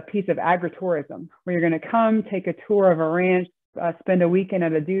 as a piece of agritourism, where you're going to come, take a tour of a ranch, spend a weekend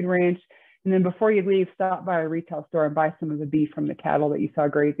at a dude ranch, and then before you leave, stop by a retail store and buy some of the beef from the cattle that you saw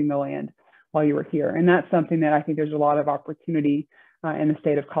grazing the land while you were here. And that's something that I think there's a lot of opportunity in the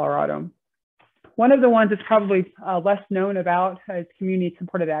state of Colorado. One of the ones that's probably less known about is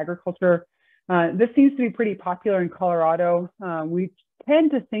community-supported agriculture. This seems to be pretty popular in Colorado. We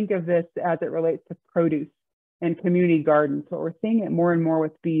tend to think of this as it relates to produce and community gardens, but we're seeing it more and more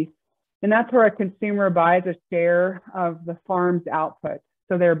with beef. And that's where a consumer buys a share of the farm's output.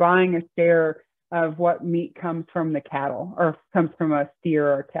 So they're buying a share of what meat comes from the cattle or comes from a steer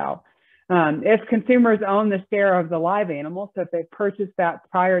or a cow. If consumers own the share of the live animal, so if they purchased that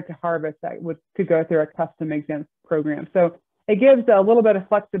prior to harvest, that would to go through a custom exempt program. So it gives a little bit of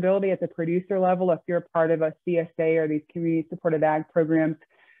flexibility at the producer level if you're part of a CSA or these community supported ag programs,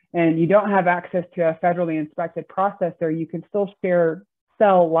 and you don't have access to a federally inspected processor, you can still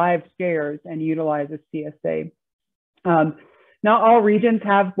sell live shares and utilize a CSA. Not all regions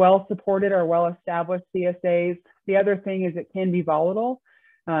have well-supported or well-established CSAs. The other thing is it can be volatile.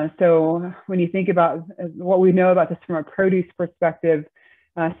 So when you think about what we know about this from a produce perspective,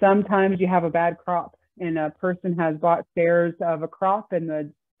 sometimes you have a bad crop and a person has bought shares of a crop and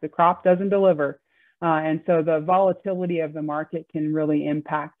the crop doesn't deliver. And so the volatility of the market can really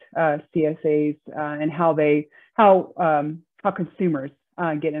impact CSAs and how consumers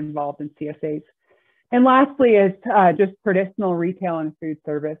get involved in CSAs. And lastly is just traditional retail and food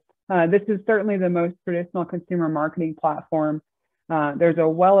service. This is certainly the most traditional consumer marketing platform. There's a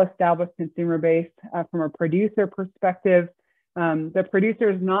well-established consumer base from a producer perspective. The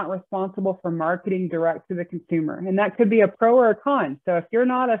producer is not responsible for marketing direct to the consumer, and that could be a pro or a con. So if you're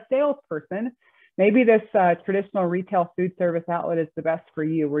not a salesperson, maybe this traditional retail food service outlet is the best for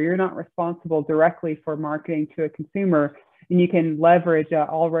you, where you're not responsible directly for marketing to a consumer, and you can leverage an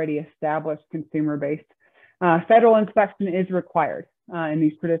already established consumer base. Federal inspection is required in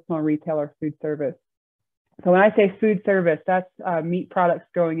these traditional retail or food service. So when I say food service, that's meat products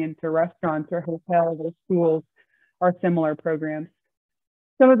going into restaurants or hotels or schools or similar programs.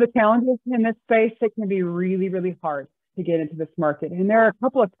 Some of the challenges in this space, it can be really, really hard to get into this market. And there are a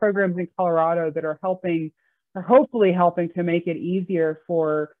couple of programs in Colorado that are helping, or hopefully helping, to make it easier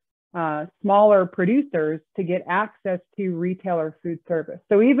for smaller producers to get access to retail or food service.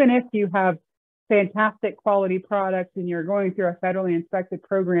 So even if you have fantastic quality products and you're going through a federally inspected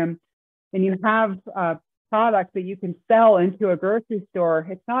program and you have product that you can sell into a grocery store,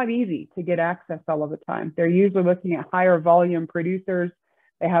 it's not easy to get access all of the time. They're usually looking at higher volume producers.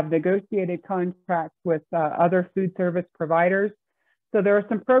 They have negotiated contracts with other food service providers. So there are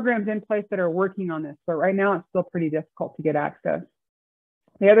some programs in place that are working on this, but right now it's still pretty difficult to get access.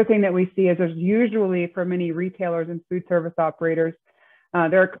 The other thing that we see is there's usually, for many retailers and food service operators,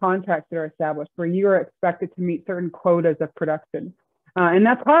 there are contracts that are established where you are expected to meet certain quotas of production. And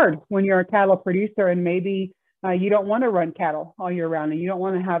that's hard when you're a cattle producer and maybe you don't want to run cattle all year round and you don't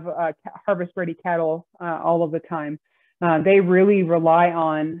want to have harvest ready cattle all of the time. They really rely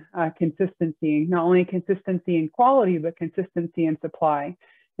on consistency, not only consistency in quality, but consistency in supply.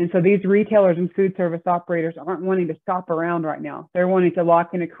 And so these retailers and food service operators aren't wanting to shop around right now. They're wanting to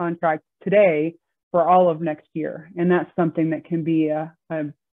lock in a contract today for all of next year. And that's something that can be a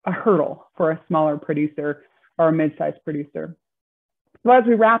hurdle for a smaller producer or a mid-sized producer. So as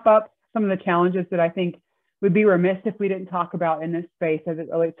we wrap up some of the challenges that I think would be remiss if we didn't talk about in this space as it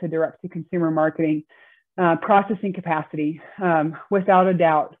relates to direct-to-consumer marketing, processing capacity, without a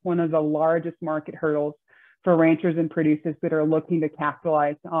doubt, one of the largest market hurdles for ranchers and producers that are looking to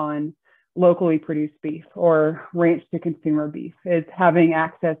capitalize on locally produced beef or ranch-to-consumer beef is having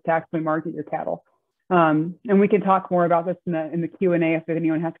access to actually market your cattle. And we can talk more about this in the Q&A if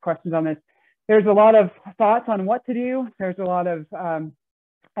anyone has questions on this. There's a lot of thoughts on what to do. There's a lot of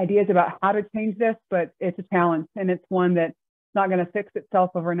ideas about how to change this, but it's a challenge and it's one that's not going to fix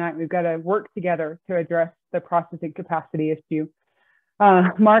itself overnight. We've got to work together to address the processing capacity issue.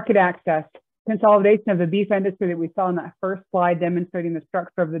 Market access, consolidation of the beef industry that we saw in that first slide demonstrating the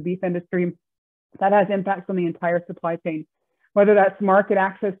structure of the beef industry, that has impacts on the entire supply chain, whether that's market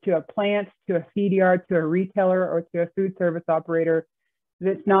access to a plant, to a feed yard, to a retailer, or to a food service operator.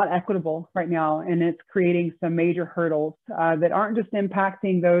 It's not equitable right now, and it's creating some major hurdles that aren't just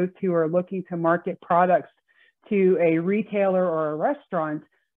impacting those who are looking to market products to a retailer or a restaurant,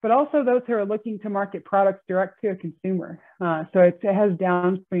 but also those who are looking to market products direct to a consumer. So it has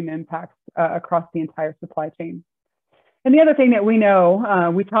downstream impacts across the entire supply chain. And the other thing that we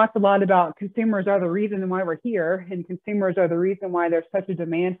know, we talked a lot about consumers are the reason why we're here, and consumers are the reason why there's such a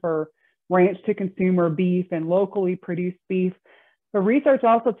demand for ranch to consumer beef and locally produced beef. But research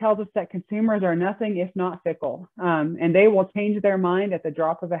also tells us that consumers are nothing if not fickle, and they will change their mind at the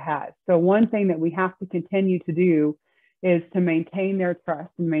drop of a hat. So one thing that we have to continue to do is to maintain their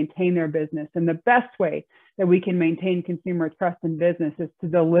trust and maintain their business. And the best way that we can maintain consumer trust in business is to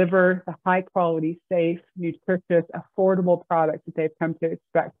deliver the high quality, safe, nutritious, affordable products that they've come to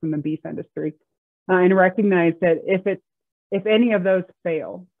expect from the beef industry. And recognize that if any of those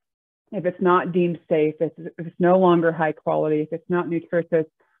fail, if it's not deemed safe, if it's no longer high quality, if it's not nutritious,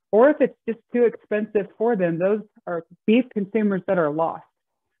 or if it's just too expensive for them, those are beef consumers that are lost.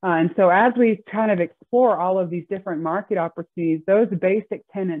 And so as we kind of explore all of these different market opportunities, those basic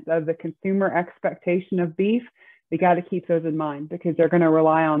tenets of the consumer expectation of beef, we got to keep those in mind because they're going to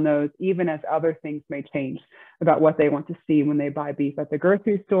rely on those even as other things may change about what they want to see when they buy beef at the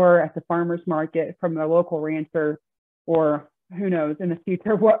grocery store, at the farmer's market, from their local rancher, or who knows in the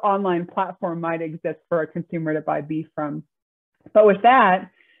future what online platform might exist for a consumer to buy beef from. But with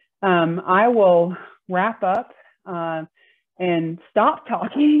that, I will wrap up and stop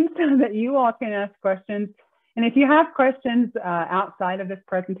talking so that you all can ask questions. And if you have questions outside of this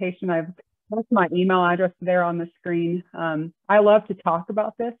presentation, I've put my email address there on the screen. I love to talk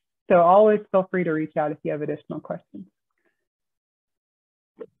about this, so always feel free to reach out if you have additional questions.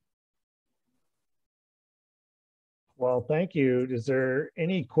 Well, thank you. Is there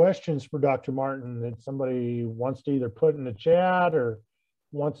any questions for Dr. Martin that somebody wants to either put in the chat or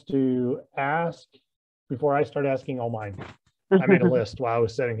wants to ask before I start asking all mine? I made a list while I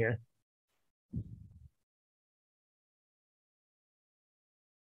was sitting here.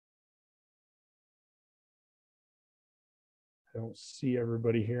 I don't see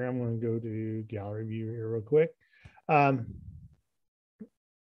everybody here. I'm going to go to gallery view here real quick.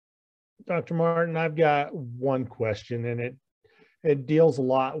 Dr. Martin, I've got one question, and it deals a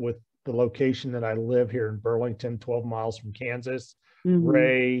lot with the location that I live here in Burlington, 12 miles from Kansas,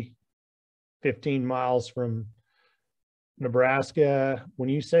 Ray, 15 miles from Nebraska. When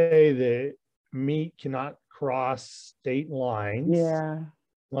you say that meat cannot cross state lines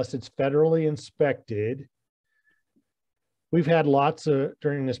unless it's federally inspected, we've had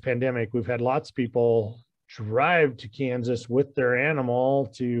during this pandemic, we've had lots of people drive to Kansas with their animal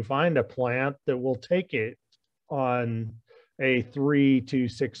to find a plant that will take it on a 3 to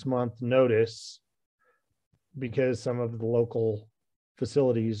 6 month notice because some of the local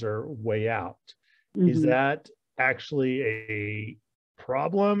facilities are way out. Is that actually a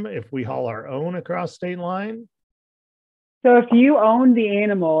problem if we haul our own across state line? So if you own the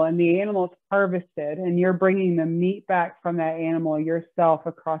animal and the animal's harvested and you're bringing the meat back from that animal yourself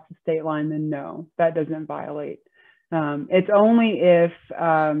across the state line, then no, that doesn't violate. It's only if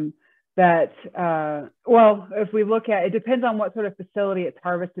if we look at, it depends on what sort of facility it's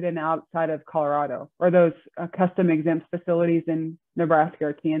harvested in outside of Colorado, or those custom exempt facilities in Nebraska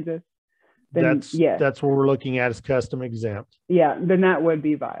or Kansas. Then, that's what we're looking at, is custom exempt. Yeah, then that would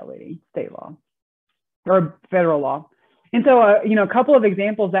be violating state law or federal law. And so, a couple of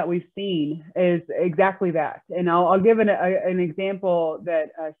examples that we've seen is exactly that. And I'll give an example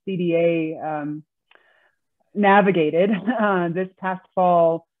that CDA navigated this past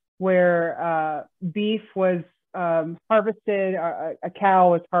fall, where beef was harvested, a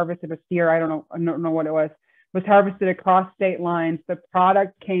cow was harvested, a steer, I don't know what it was harvested across state lines. The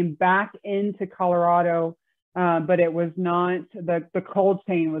product came back into Colorado, but it was not, the cold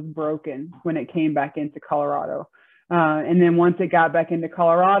chain was broken when it came back into Colorado. And then once it got back into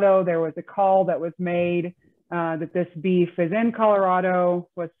Colorado, there was a call that was made that this beef is in Colorado,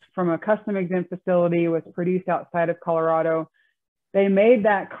 was from a custom exempt facility, was produced outside of Colorado. They made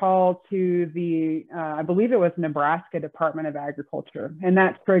that call to the, I believe it was Nebraska Department of Agriculture, and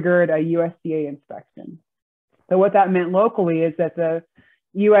that triggered a USDA inspection. So what that meant locally is that the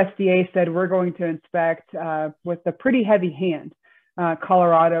USDA said, we're going to inspect with a pretty heavy hand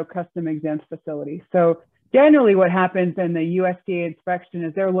Colorado custom exempt facilities. So generally what happens in the USDA inspection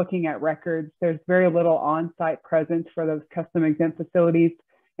is they're looking at records. There's very little on-site presence for those custom exempt facilities.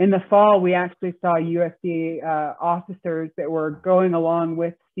 In the fall, we actually saw USDA officers that were going along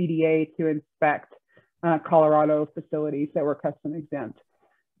with CDA to inspect Colorado facilities that were custom exempt.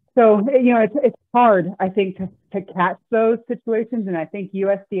 So, it's hard, I think, to catch those situations. And I think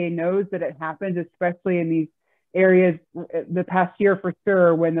USDA knows that it happens, especially in these areas the past year for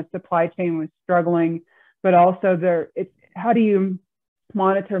sure, when the supply chain was struggling. But also how do you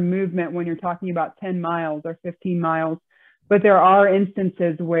monitor movement when you're talking about 10 miles or 15 miles? But there are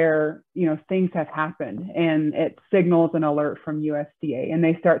instances where, things have happened and it signals an alert from USDA, and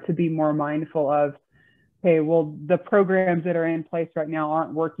they start to be more mindful of, hey, well, the programs that are in place right now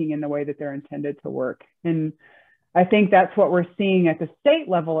aren't working in the way that they're intended to work. And I think that's what we're seeing at the state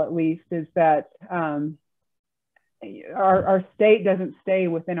level, at least, is that our state doesn't stay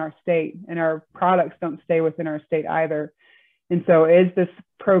within our state, and our products don't stay within our state either. And so is this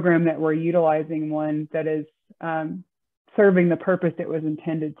program that we're utilizing one that is serving the purpose it was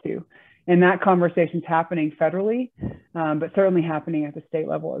intended to? And that conversation's happening federally, but certainly happening at the state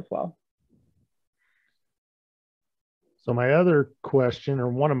level as well. So my other question, or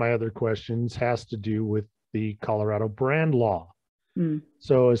one of my other questions, has to do with the Colorado brand law.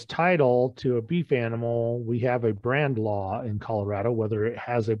 So as title to a beef animal, we have a brand law in Colorado, whether it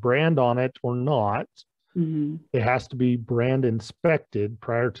has a brand on it or not. It has to be brand inspected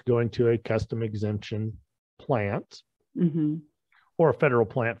prior to going to a custom exemption plant, or a federal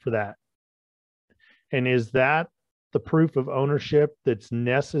plant for that. And is that the proof of ownership that's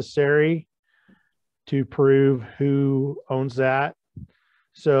necessary to prove who owns that?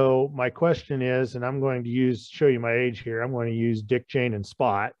 So my question is, and I'm going to show you my age here, I'm going to use Dick, Jane, and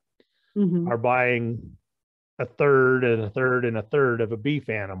Spot are buying a third and a third and a third of a beef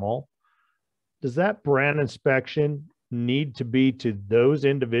animal. Does that brand inspection need to be to those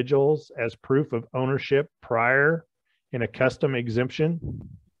individuals as proof of ownership prior in a custom exemption?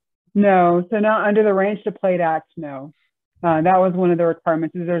 No, so not under the Ranch to Plate Act, no. That was one of the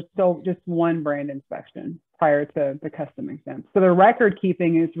requirements, is there's still just one brand inspection prior to the custom exempt. So the record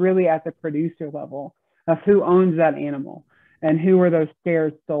keeping is really at the producer level of who owns that animal and who were those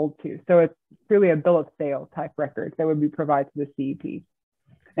shares sold to. So it's really a bill of sale type record that would be provided to the CEP,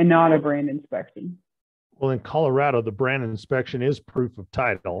 and not a brand inspection. Well, in Colorado, the brand inspection is proof of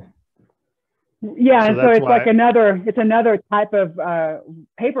title. Yeah, and so it's like another type of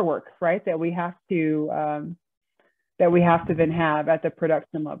paperwork, right, that we have to then have at the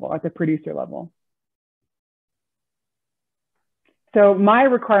production level, at the producer level. So my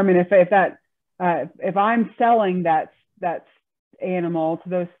requirement, if I'm selling that animal to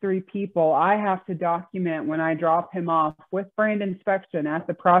those three people, I have to document when I drop him off with brand inspection at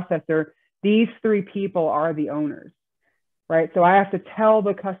the processor, these three people are the owners, right? So I have to tell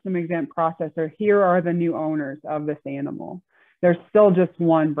the custom exempt processor, here are the new owners of this animal. There's still just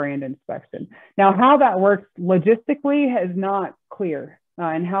one brand inspection. Now, how that works logistically is not clear.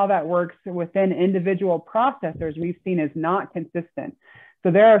 And how that works within individual processors, we've seen is not consistent.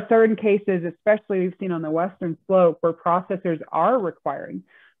 So there are certain cases, especially we've seen on the Western Slope, where processors are requiring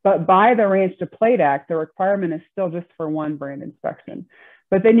But by the Ranch to Plate Act, the requirement is still just for one brand inspection.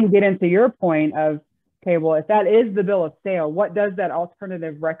 But then you get into your point of, okay, well, if that is the bill of sale, what does that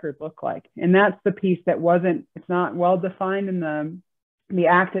alternative record look like? And that's the piece that it's not well defined in the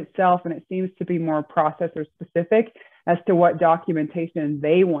act itself, and it seems to be more processor specific as to what documentation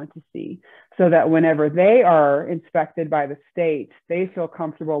they want to see, so that whenever they are inspected by the state, they feel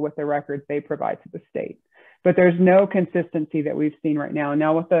comfortable with the records they provide to the state. But there's no consistency that we've seen right now.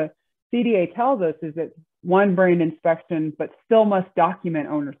 Now, what the CDA tells us is that one brand inspection, but still must document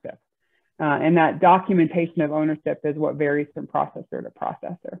ownership. And that documentation of ownership is what varies from processor to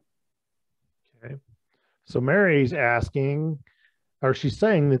processor. Okay. So Mary's asking, or she's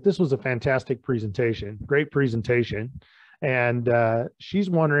saying that this was a fantastic presentation, great presentation. And she's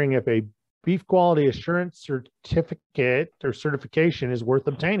wondering if a beef quality assurance certificate or certification is worth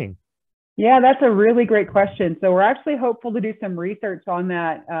obtaining. Yeah, that's a really great question. So we're actually hopeful to do some research on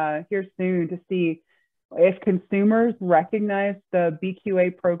that here soon to see if consumers recognize the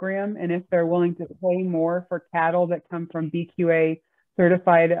BQA program and if they're willing to pay more for cattle that come from BQA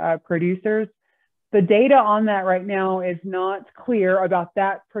certified producers. The data on that right now is not clear about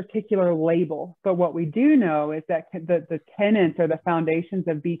that particular label, but what we do know is that the tenets or the foundations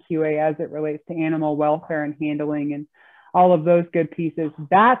of BQA as it relates to animal welfare and handling and all of those good pieces,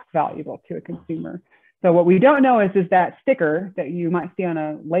 that's valuable to a consumer. So what we don't know is that sticker that you might see on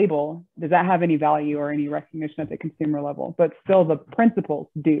a label, does that have any value or any recognition at the consumer level? But still the principles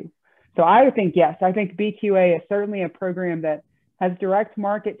do. So I would think, yes, I think BQA is certainly a program that has direct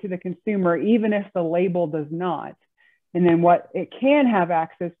market to the consumer, even if the label does not. And then what it can have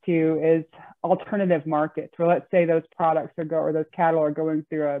access to is alternative markets, where let's say those products or those cattle are going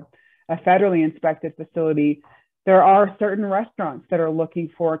through a federally inspected facility. There are certain restaurants that are looking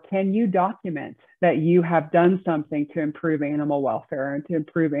for, can you document that you have done something to improve animal welfare and to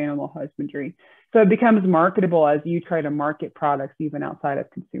improve animal husbandry? So it becomes marketable as you try to market products even outside of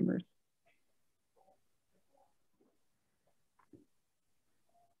consumers.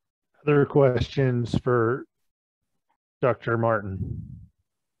 Other questions for Dr. Martin?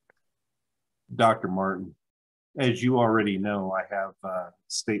 Dr. Martin, as you already know, I have a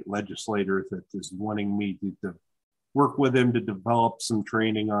state legislator that is wanting me to work with him to develop some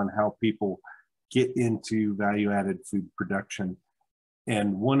training on how people get into value-added food production.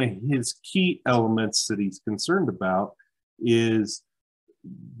 And one of his key elements that he's concerned about is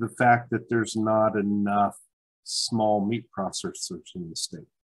the fact that there's not enough small meat processors in the state.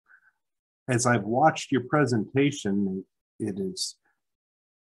 As I've watched your presentation, it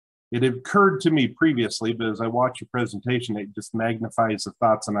occurred to me previously, but as I watch your presentation, it just magnifies the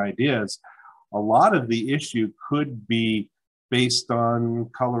thoughts and ideas. A lot of the issue could be based on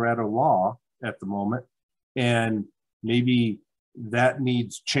Colorado law at the moment, and maybe that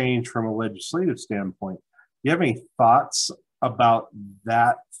needs change from a legislative standpoint. Do you have any thoughts about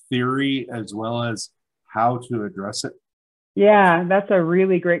that theory as well as how to address it? Yeah, that's a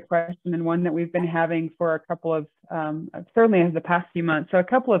really great question, and one that we've been having for a couple of, certainly the past few months. So a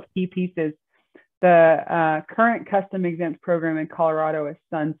couple of key pieces. The current custom exempt program in Colorado is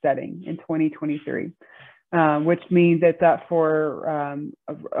sunsetting in 2023, which means it's up for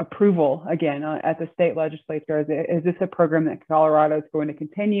approval again at the state legislature. Is this a program that Colorado is going to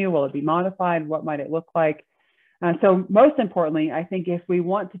continue? Will it be modified? What might it look like? So most importantly, I think if we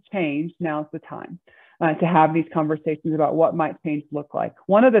want to change, now's the time to have these conversations about what might change look like.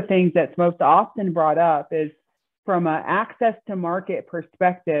 One of the things that's most often brought up is from an access to market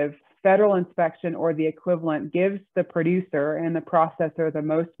perspective, federal inspection or the equivalent gives the producer and the processor the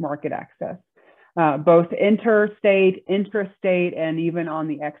most market access, both interstate, intrastate, and even on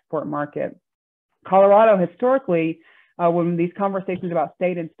the export market. Colorado historically, when these conversations about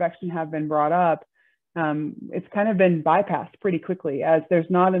state inspection have been brought up, it's kind of been bypassed pretty quickly as there's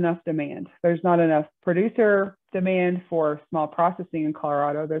not enough demand. There's not enough producer demand for small processing in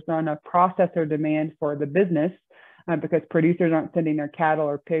Colorado. There's not enough processor demand for the business because producers aren't sending their cattle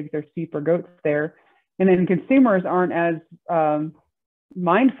or pigs or sheep or goats there. And then consumers aren't as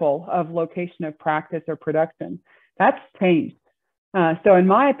mindful of location of practice or production. That's changed. So in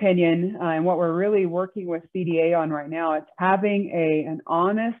my opinion, and what we're really working with CDA on right now, it's having an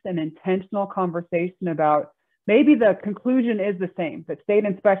honest and intentional conversation about maybe the conclusion is the same, that state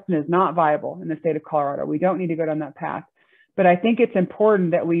inspection is not viable in the state of Colorado. We don't need to go down that path. But I think it's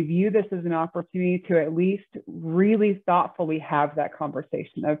important that we view this as an opportunity to at least really thoughtfully have that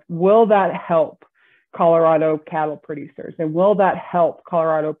conversation of, will that help Colorado cattle producers? And will that help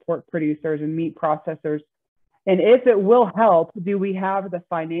Colorado pork producers and meat processors? And if it will help, do we have the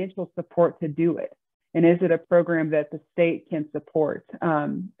financial support to do it? And is it a program that the state can support?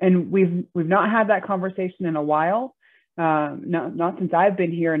 And we've not had that conversation in a while, not since I've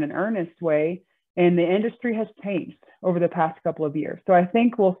been here in an earnest way. And the industry has changed over the past couple of years. So I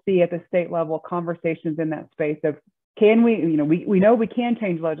think we'll see at the state level conversations in that space of, can we, we know we can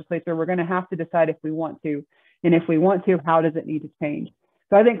change legislature. We're going to have to decide if we want to. And if we want to, how does it need to change?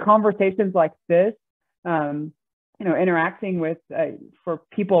 So I think conversations like this, interacting with, for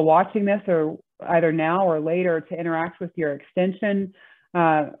people watching this, or either now or later, to interact with your extension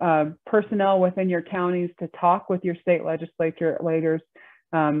personnel within your counties, to talk with your state legislators.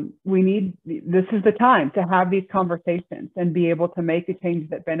 This is the time to have these conversations and be able to make a change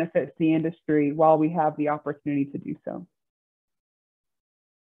that benefits the industry while we have the opportunity to do so.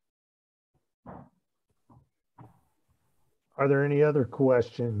 Are there any other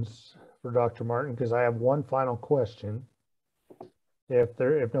questions for Dr. Martin? Because I have one final question,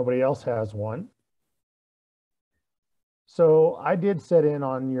 if nobody else has one. So I did set in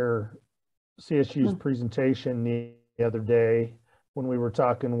on your CSU's presentation the other day when we were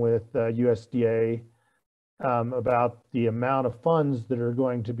talking with USDA about the amount of funds that are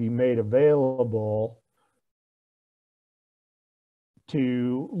going to be made available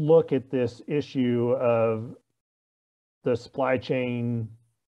to look at this issue of the supply chain,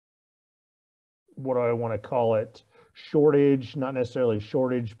 what do I want to call it, shortage, not necessarily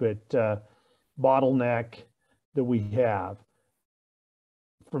shortage, but bottleneck that we have.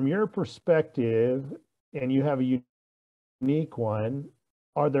 From your perspective, and you have a unique one,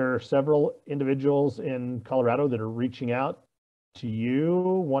 are there several individuals in Colorado that are reaching out to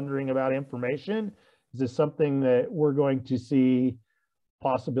you wondering about information? Is this something that we're going to see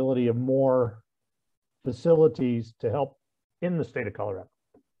possibility of more facilities to help in the state of Colorado?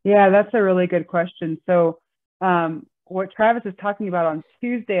 Yeah, that's a really good question. So what Travis is talking about, on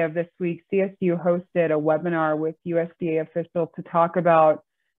Tuesday of this week, CSU hosted a webinar with USDA officials to talk about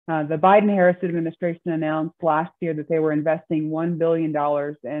the Biden-Harris administration announced last year that they were investing $1 billion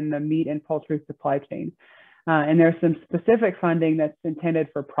in the meat and poultry supply chain. And there's some specific funding that's intended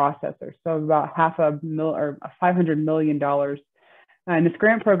for processors. So about $500 million. And this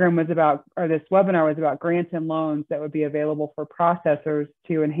grant program was about, or this webinar was about grants and loans that would be available for processors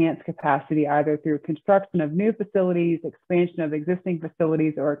to enhance capacity, either through construction of new facilities, expansion of existing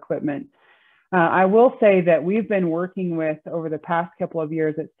facilities, or equipment. I will say that we've been working with, over the past couple of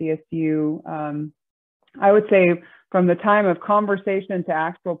years at CSU, I would say from the time of conversation to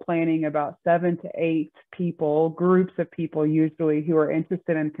actual planning, about 7 to 8 people, groups of people usually, who are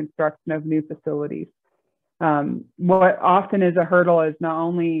interested in construction of new facilities. What often is a hurdle is not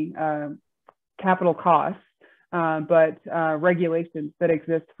only capital costs, but regulations that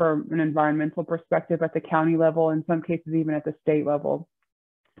exist from an environmental perspective at the county level, in some cases even at the state level.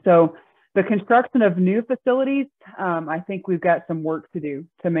 So the construction of new facilities, I think we've got some work to do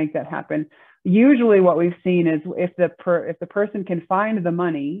to make that happen. Usually what we've seen is if the person can find the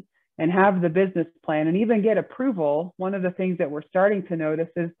money and have the business plan and even get approval, one of the things that we're starting to notice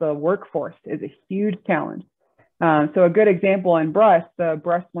is the workforce is a huge challenge. So a good example in Brush, the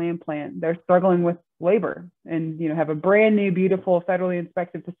Brush lamb plant, they're struggling with labor and have a brand new, beautiful, federally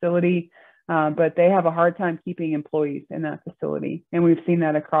inspected facility, but they have a hard time keeping employees in that facility. And we've seen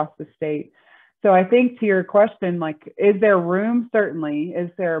that across the state. So I think, to your question, like, is there room? Certainly.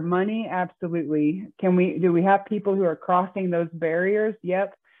 Is there money? Absolutely. Do we have people who are crossing those barriers?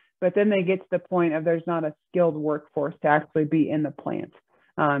 Yep. But then they get to the point of there's not a skilled workforce to actually be in the plant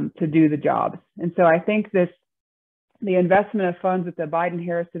to do the jobs. And so I think the investment of funds that the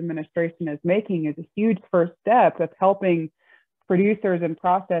Biden-Harris administration is making is a huge first step of helping producers and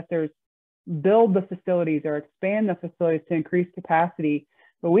processors build the facilities or expand the facilities to increase capacity.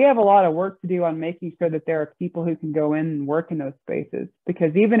 But we have a lot of work to do on making sure that there are people who can go in and work in those spaces.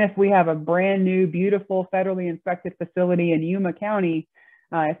 Because even if we have a brand new, beautiful, federally inspected facility in Yuma County,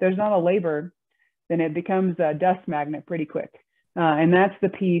 if there's not a labor, then it becomes a dust magnet pretty quick. And that's the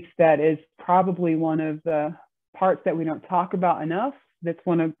piece that is probably one of the parts that we don't talk about enough. That's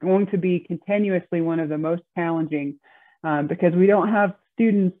going to be continuously one of the most challenging, because we don't have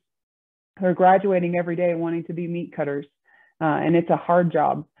students who are graduating every day wanting to be meat cutters. And it's a hard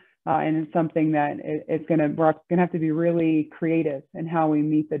job. And it's something that we're going to have to be really creative in how we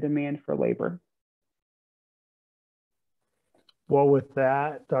meet the demand for labor. Well, with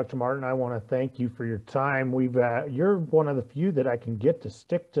that, Dr. Martin, I want to thank you for your time. You're one of the few that I can get to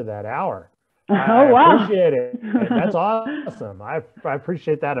stick to that hour. I appreciate it. That's awesome. I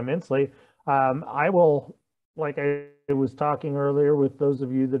appreciate that immensely. I will, like I was talking earlier with those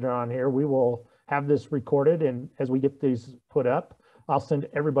of you that are on here, we will have this recorded, and as we get these put up, I'll send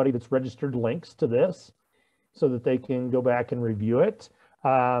everybody that's registered links to this so that they can go back and review it.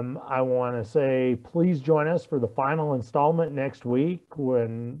 I want to say, please join us for the final installment next week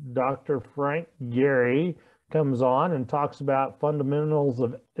when Dr. Frank Gehry comes on and talks about fundamentals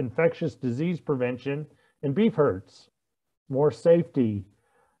of infectious disease prevention in beef herds, more safety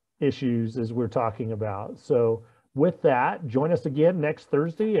issues as we're talking about. So with that, join us again next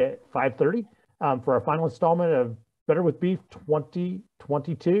Thursday at 5:30 for our final installment of Better with Beef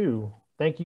 2022. Thank you.